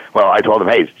business. Well, I told him,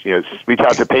 hey, reach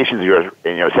out to patients of yours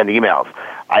and, send emails.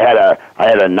 I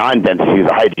had a non-dentist. He's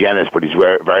a hygienist, but he's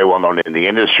very, very well known in the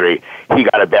industry. He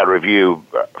got a bad review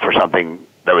for something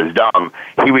that was dumb.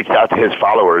 He reached out to his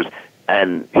followers,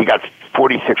 and he got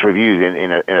 46 reviews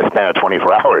in a span of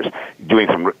 24 hours doing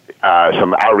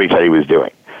some outreach that he was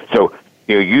doing. So,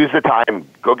 use the time,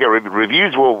 go get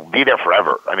reviews will be there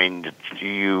forever. I mean,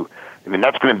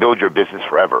 that's going to build your business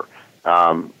forever.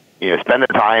 Spend the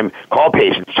time, call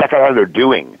patients, check out how they're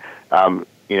doing.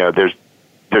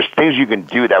 There's things you can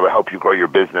do that will help you grow your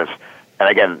business. And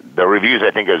again, the reviews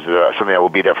I think is something that will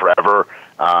be there forever.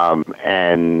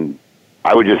 And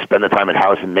I would just spend the time at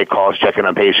house and make calls, check in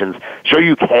on patients, show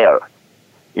you care.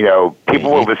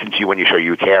 People will listen to you when you show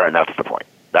you care, and that's the point.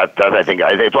 That's I think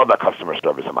it's all about customer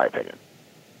service, in my opinion.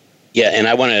 Yeah, and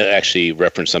I want to actually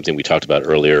reference something we talked about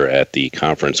earlier at the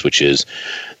conference, which is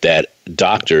that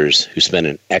doctors who spend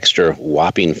an extra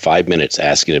whopping 5 minutes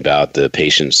asking about the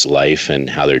patient's life and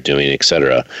how they're doing, et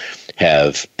cetera,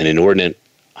 have an inordinate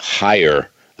higher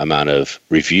amount of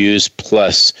reviews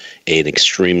plus an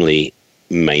extremely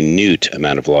minute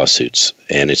amount of lawsuits,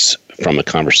 and it's from a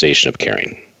conversation of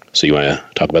caring. So you want to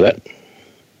talk about that?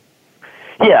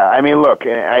 Yeah, I mean, look,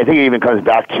 I think it even comes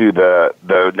back to the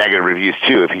negative reviews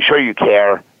too. If you show you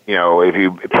care,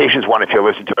 if patients want to feel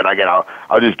listened to, and again,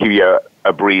 I'll just give you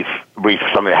a brief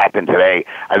something that happened today.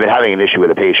 I've been having an issue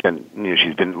with a patient.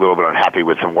 She's been a little bit unhappy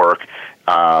with some work.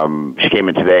 She came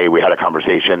in today. We had a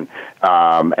conversation,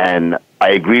 and I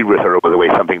agreed with her with the way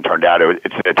something turned out.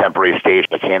 It's in a temporary stage.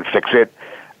 I can't fix it.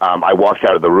 I walked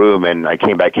out of the room, and I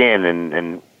came back in,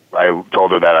 and I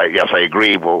told her that I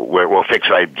agree. We'll fix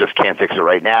it. I just can't fix it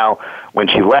right now. When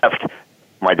she left,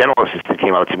 my dental assistant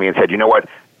came out to me and said, "You know what?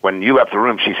 When you left the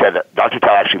room, she said Dr.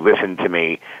 Tal actually listened to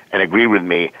me and agreed with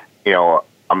me.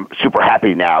 I'm super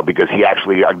happy now because he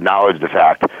actually acknowledged the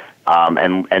fact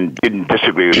and didn't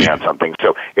disagree with me on something."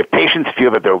 So if patients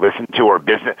feel that they're listened to, or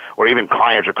business, or even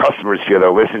clients or customers feel they're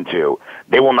listened to,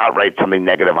 they will not write something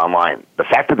negative online. The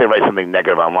fact that they write something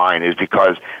negative online is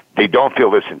because they don't feel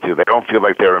listened to. They don't feel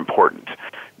like they're important.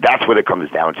 That's what it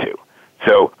comes down to.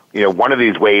 So, one of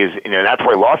these ways, that's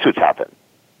why lawsuits happen.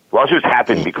 Lawsuits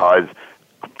happen because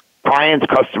clients,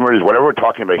 customers, whatever we're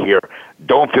talking about here,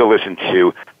 don't feel listened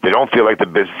to. They don't feel like the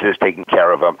business is taking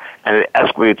care of them, and it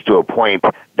escalates to a point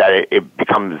that it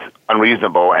becomes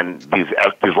unreasonable, and these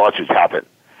lawsuits happen.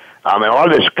 And a lot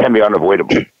of this can be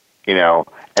unavoidable, and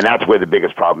that's where the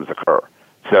biggest problems occur.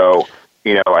 So,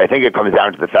 I think it comes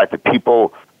down to the fact that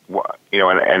people,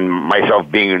 and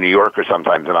myself being a New Yorker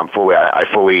sometimes, and I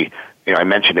fully, I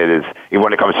mention it, is even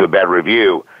when it comes to a bad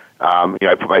review,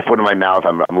 I put my foot in my mouth.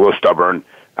 I'm a little stubborn.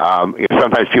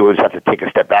 Sometimes people just have to take a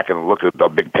step back and look at the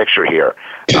big picture here.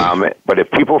 But if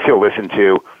people feel listened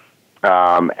to,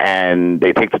 and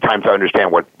they take the time to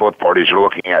understand what both parties are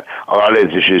looking at, a lot of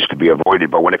these issues could be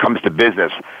avoided. But when it comes to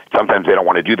business, sometimes they don't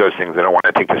want to do those things. They don't want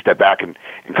to take the step back and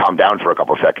calm down for a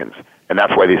couple seconds. And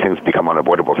that's why these things become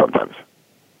unavoidable sometimes.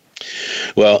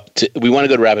 Well, we want to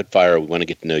go to rapid fire. We want to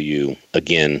get to know you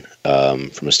again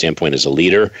from a standpoint as a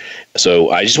leader. So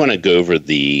I just want to go over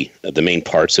the main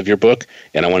parts of your book,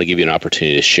 and I want to give you an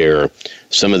opportunity to share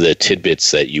some of the tidbits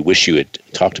that you wish you had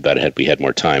talked about had we had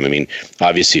more time. I mean,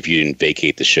 obviously, if you didn't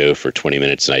vacate the show for 20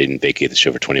 minutes and I didn't vacate the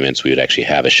show for 20 minutes, we would actually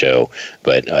have a show.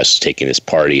 But us taking this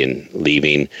party and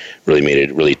leaving really made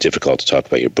it really difficult to talk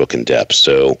about your book in depth.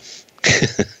 So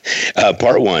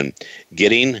part one,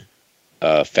 getting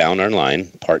found online,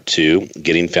 part 2,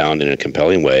 getting found in a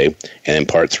compelling way, and then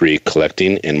part 3,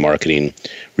 collecting and marketing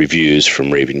reviews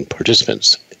from raving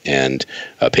participants and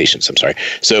patients. I'm sorry.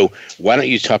 So why don't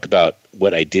you talk about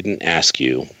what I didn't ask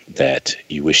you that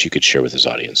you wish you could share with this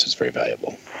audience? It's very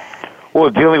valuable. Well,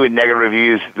 dealing with negative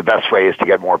reviews, the best way is to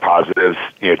get more positives.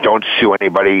 Don't sue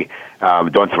anybody.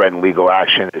 Don't threaten legal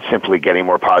action. It's simply getting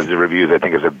more positive reviews, I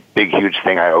think, is a big, huge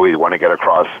thing I always want to get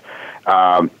across.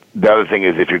 The other thing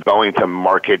is if you're going to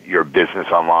market your business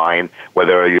online,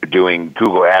 whether you're doing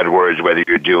Google AdWords, whether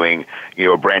you're doing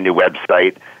a brand new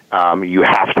website, you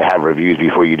have to have reviews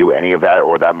before you do any of that,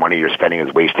 or that money you're spending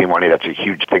is wasting money. That's a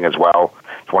huge thing as well.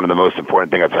 It's one of the most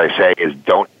important things that I say is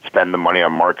don't spend the money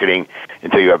on marketing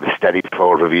until you have a steady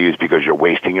flow of reviews, because you're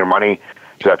wasting your money.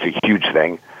 So that's a huge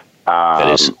thing.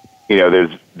 There's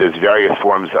various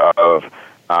forms of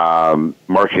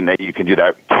marketing that you can do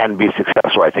that can be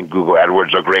successful. I think Google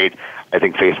AdWords are great. I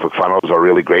think Facebook funnels are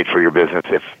really great for your business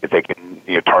if they can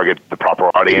target the proper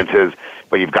audiences,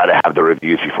 but you've got to have the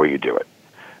reviews before you do it.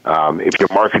 If your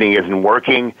marketing isn't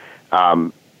working,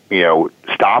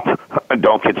 stop.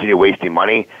 Don't continue wasting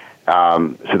money.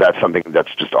 So that's something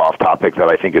that's just off topic that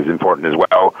I think is important as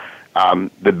well.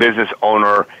 The business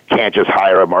owner can't just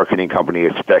hire a marketing company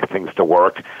and expect things to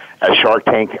work. As Shark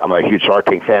Tank, I'm a huge Shark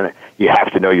Tank fan. You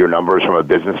have to know your numbers from a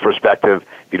business perspective.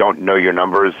 If you don't know your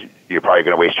numbers, you're probably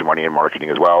going to waste your money in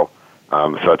marketing as well.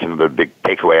 So that's another big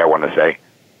takeaway I want to say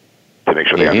to make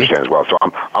sure they understand as well. So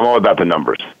I'm all about the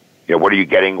numbers. What are you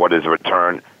getting? What is the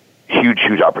return?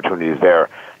 Huge opportunities there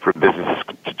for businesses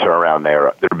to turn around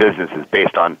their businesses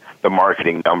based on the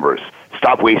marketing numbers.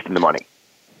 Stop wasting the money.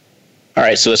 All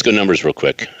right, so let's go numbers real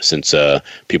quick, since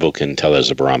people can tell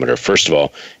as a barometer. First of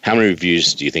all, how many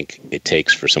reviews do you think it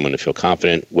takes for someone to feel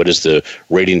confident? What is the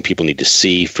rating people need to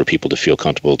see for people to feel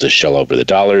comfortable to shell over the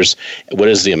dollars? What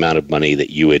is the amount of money that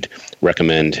you would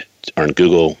recommend on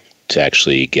Google to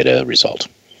actually get a result?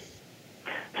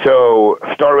 So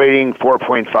star rating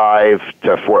 4.5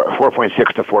 to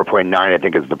 4.6 to 4.9, I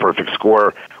think, is the perfect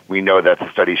score. We know that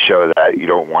the studies show that you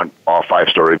don't want all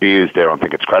 5-star reviews. They don't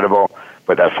think it's credible.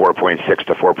 But that 4.6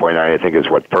 to 4.9, I think, is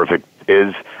what perfect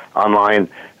is online.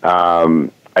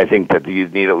 I think that you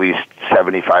need at least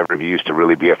 75 reviews to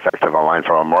really be effective online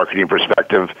from a marketing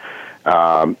perspective.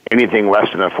 Anything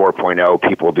less than a 4.0,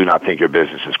 people do not think your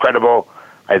business is credible.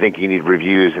 I think you need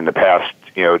reviews in the past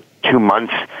 2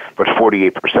 months, but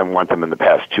 48% want them in the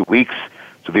past 2 weeks.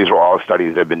 So these are all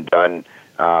studies that have been done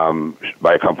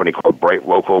by a company called Bright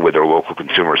Local with their local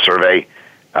consumer survey.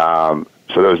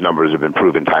 So those numbers have been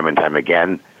proven time and time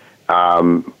again.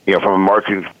 From a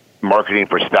marketing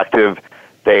perspective,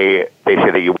 they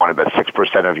say that you want about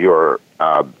 6% of your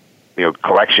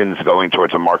collections going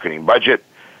towards a marketing budget,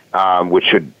 which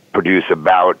should produce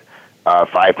about a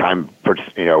 5 times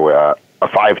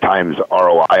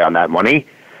ROI on that money.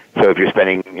 So if you're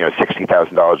spending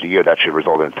 $60,000 a year, that should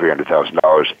result in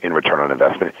 $300,000 in return on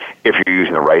investment if you're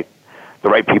using the right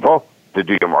people to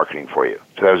do your marketing for you.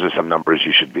 So those are some numbers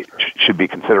you should be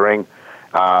considering.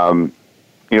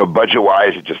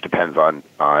 Budget-wise, it just depends on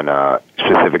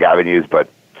specific avenues, but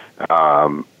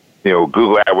Google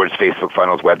AdWords, Facebook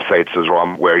funnels, websites, those are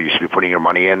all where you should be putting your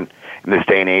money in this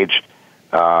day and age.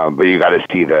 But you got to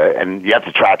see and you have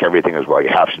to track everything as well. You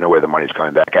have to know where the money's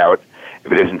coming back out.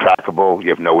 If it isn't trackable,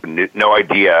 you have no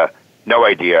idea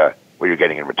what you're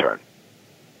getting in return.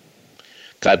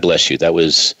 God bless you. That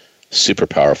was super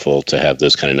powerful to have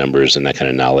those kind of numbers and that kind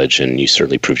of knowledge, and you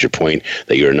certainly proved your point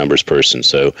that you're a numbers person.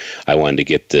 So I wanted to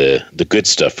get the good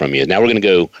stuff from you. Now we're going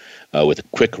to go with a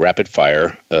quick rapid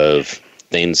fire of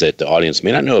things that the audience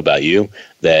may not know about you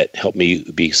that help me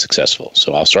be successful.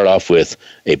 So I'll start off with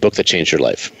a book that changed your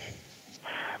life.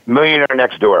 Millionaire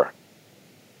Next Door.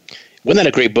 Wasn't that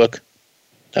a great book?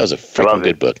 That was a freaking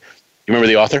good book. You remember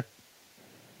the author?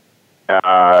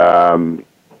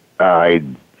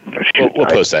 We'll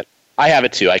post that. I have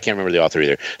it too. I can't remember the author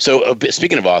either. So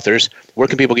speaking of authors, where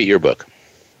can people get your book?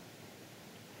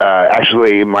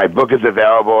 Actually, my book is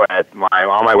available on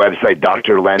my website,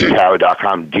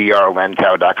 drlentau.com,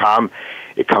 drlentau.com.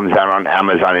 It comes out on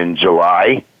Amazon in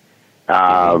July.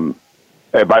 By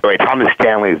the way, Thomas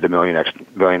Stanley is the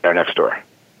Millionaire Next Door.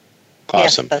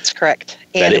 Awesome. Yes, that's correct.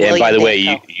 And by the way,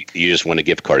 you just won a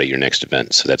gift card at your next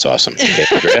event, so that's awesome. Okay,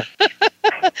 Andrea?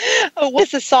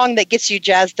 What's the song that gets you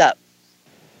jazzed up?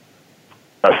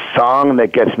 A song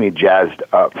that gets me jazzed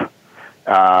up.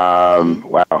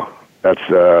 Wow, that's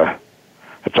a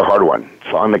hard one.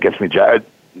 Song that gets me jazzed.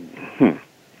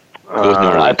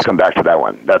 I have to come back to that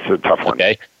one. That's a tough one.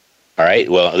 Okay. All right.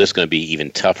 Well, this is going to be even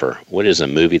tougher. What is a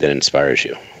movie that inspires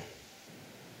you?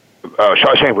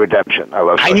 Shawshank Redemption. I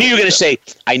love. I knew you were going to say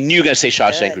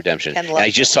Shawshank Redemption, and I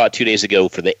just saw it 2 days ago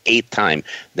for the 8th time.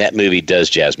 That movie does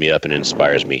jazz me up and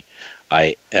inspires me.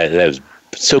 That was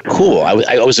so cool.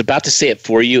 I was about to say it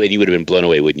for you, and you would have been blown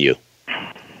away, wouldn't you?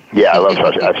 Yeah, I love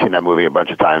Shawshank. I've seen that movie a bunch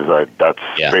of times. That's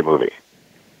a great movie.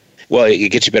 Well, it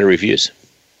gets you better reviews.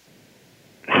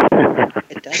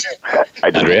 It does.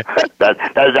 Andrea? That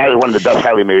is one of the best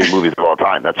highly made movies of all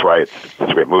time. That's why it's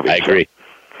a great movie. I agree.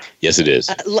 Yes, it is.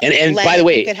 And by the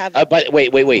way,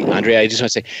 wait, Andrea, I just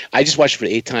want to say, I just watched it for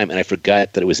the 8th time, and I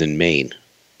forgot that it was in Maine.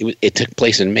 It took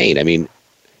place in Maine. I mean,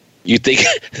 you'd think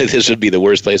this would be the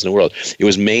worst place in the world. It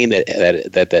was Maine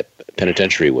that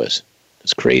penitentiary was.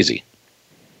 It's crazy.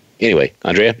 Anyway,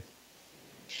 Andrea?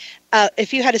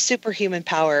 If you had a superhuman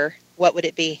power, what would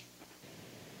it be?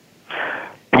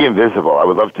 Be invisible. I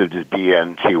would love to just be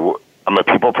into. I'm a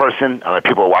people person. I'm a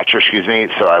people watcher. Excuse me.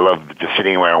 So I love just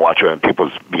sitting around and watching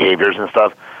people's behaviors and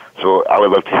stuff. So I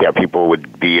would love to see how people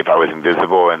would be if I was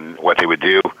invisible and what they would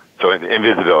do. So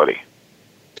invisibility.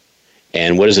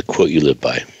 And what is a quote you live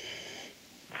by?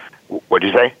 What'd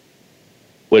you say?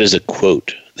 What is a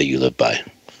quote that you live by?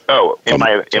 Oh, in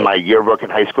my yearbook in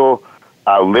high school,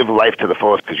 live life to the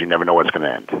fullest because you never know what's going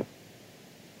to end.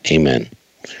 Amen.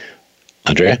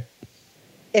 Andrea?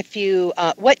 If you,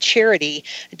 what charity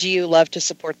do you love to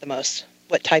support the most?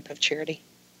 What type of charity?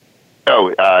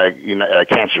 Oh,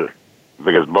 cancer.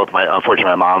 Because unfortunately,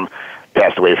 my mom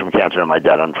passed away from cancer, and my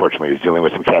dad, unfortunately, is dealing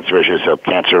with some cancer issues. So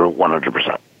cancer,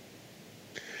 100%.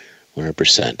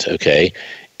 100%. Okay.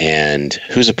 And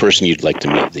who's a person you'd like to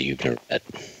meet that you've never met?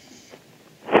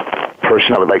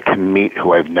 Person I would like to meet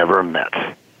who I've never met.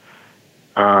 There's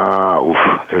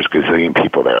a gazillion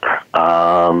people there.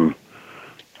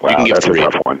 Wow, you can give that's 3. a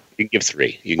tough one. You can give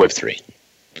 3. Give 3.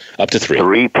 Up to 3.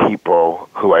 3 people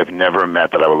who I've never met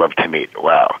that I would love to meet.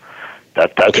 Wow.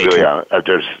 That's okay, really,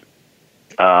 there's,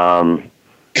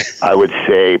 I would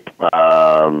say, do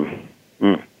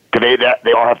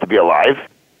they all have to be alive?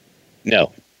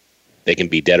 No. They can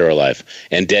be dead or alive.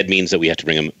 And dead means that we have to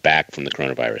bring them back from the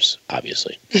coronavirus,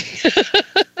 obviously.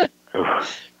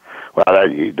 Well,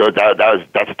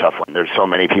 that's a tough one. There's so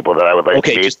many people that I would like to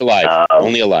meet. Okay, just alive.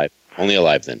 Only alive. Only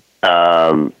alive then.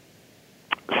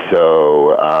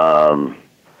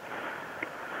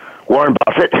 Warren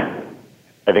Buffett,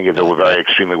 I think, is a very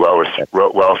extremely well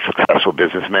successful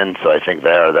businessman. So I think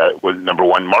that was number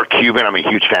one. Mark Cuban, I'm a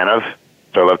huge fan of.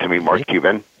 So I'd love to meet Mark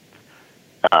Cuban.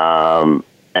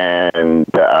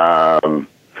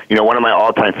 One of my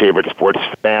all-time favorite sports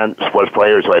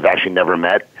players who I've actually never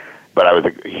met, but I was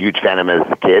a huge fan of him as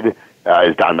a kid, is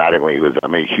Don Mattingly.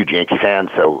 I'm a huge Yankee fan,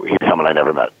 so he's someone I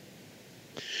never met.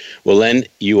 Well, Len,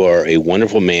 you are a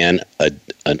wonderful man,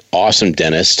 an awesome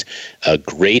dentist, a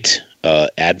great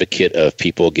advocate of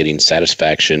people getting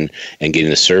satisfaction and getting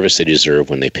the service they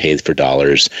deserve when they pay for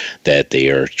dollars that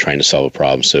they are trying to solve a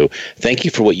problem. So thank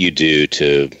you for what you do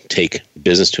to take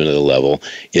business to another level.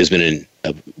 It has been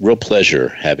a real pleasure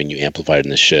having you amplified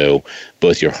in the show,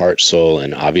 both your heart, soul,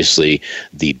 and obviously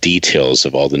the details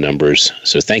of all the numbers.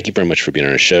 So thank you very much for being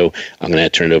on our show. I'm going to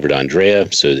turn it over to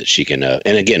Andrea so that she can,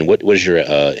 and again, what's your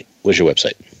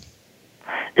website?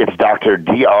 It's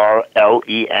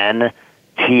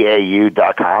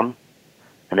drlenTAU.com,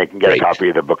 and they can get a copy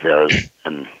of the book there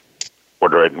and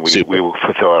order it, and we will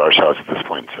fulfill it ourselves at this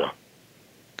point. So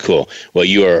cool. Well,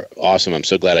 you are awesome. I'm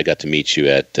so glad I got to meet you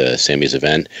at Sammy's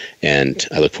event, and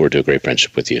I look forward to a great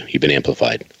friendship with you. You've been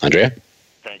amplified. Andrea?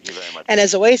 Thank you very much. And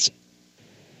as always,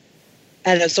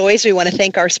 we want to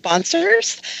thank our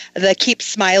sponsors, the Keep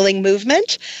Smiling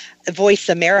Movement, Voice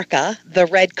America, the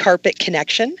Red Carpet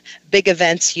Connection, Big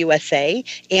Events USA,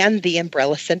 and the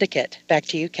Umbrella Syndicate. Back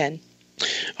to you, Ken.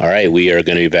 All right. We are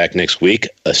going to be back next week,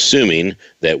 assuming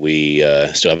that we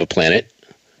still have a planet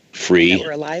free. That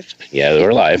we're alive. Yeah, we're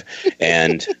alive.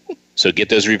 And so get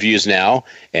those reviews now,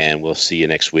 and we'll see you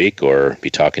next week or be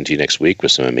talking to you next week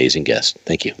with some amazing guests.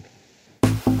 Thank you.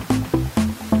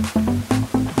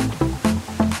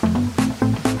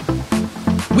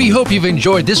 We hope you've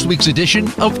enjoyed this week's edition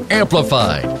of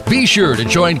Amplified. Be sure to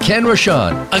join Ken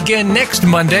Rochon again next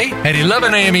Monday at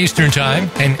 11 a.m. Eastern Time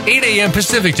and 8 a.m.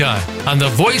 Pacific Time on the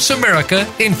Voice America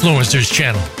Influencers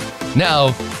Channel.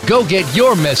 Now, go get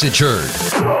your message heard.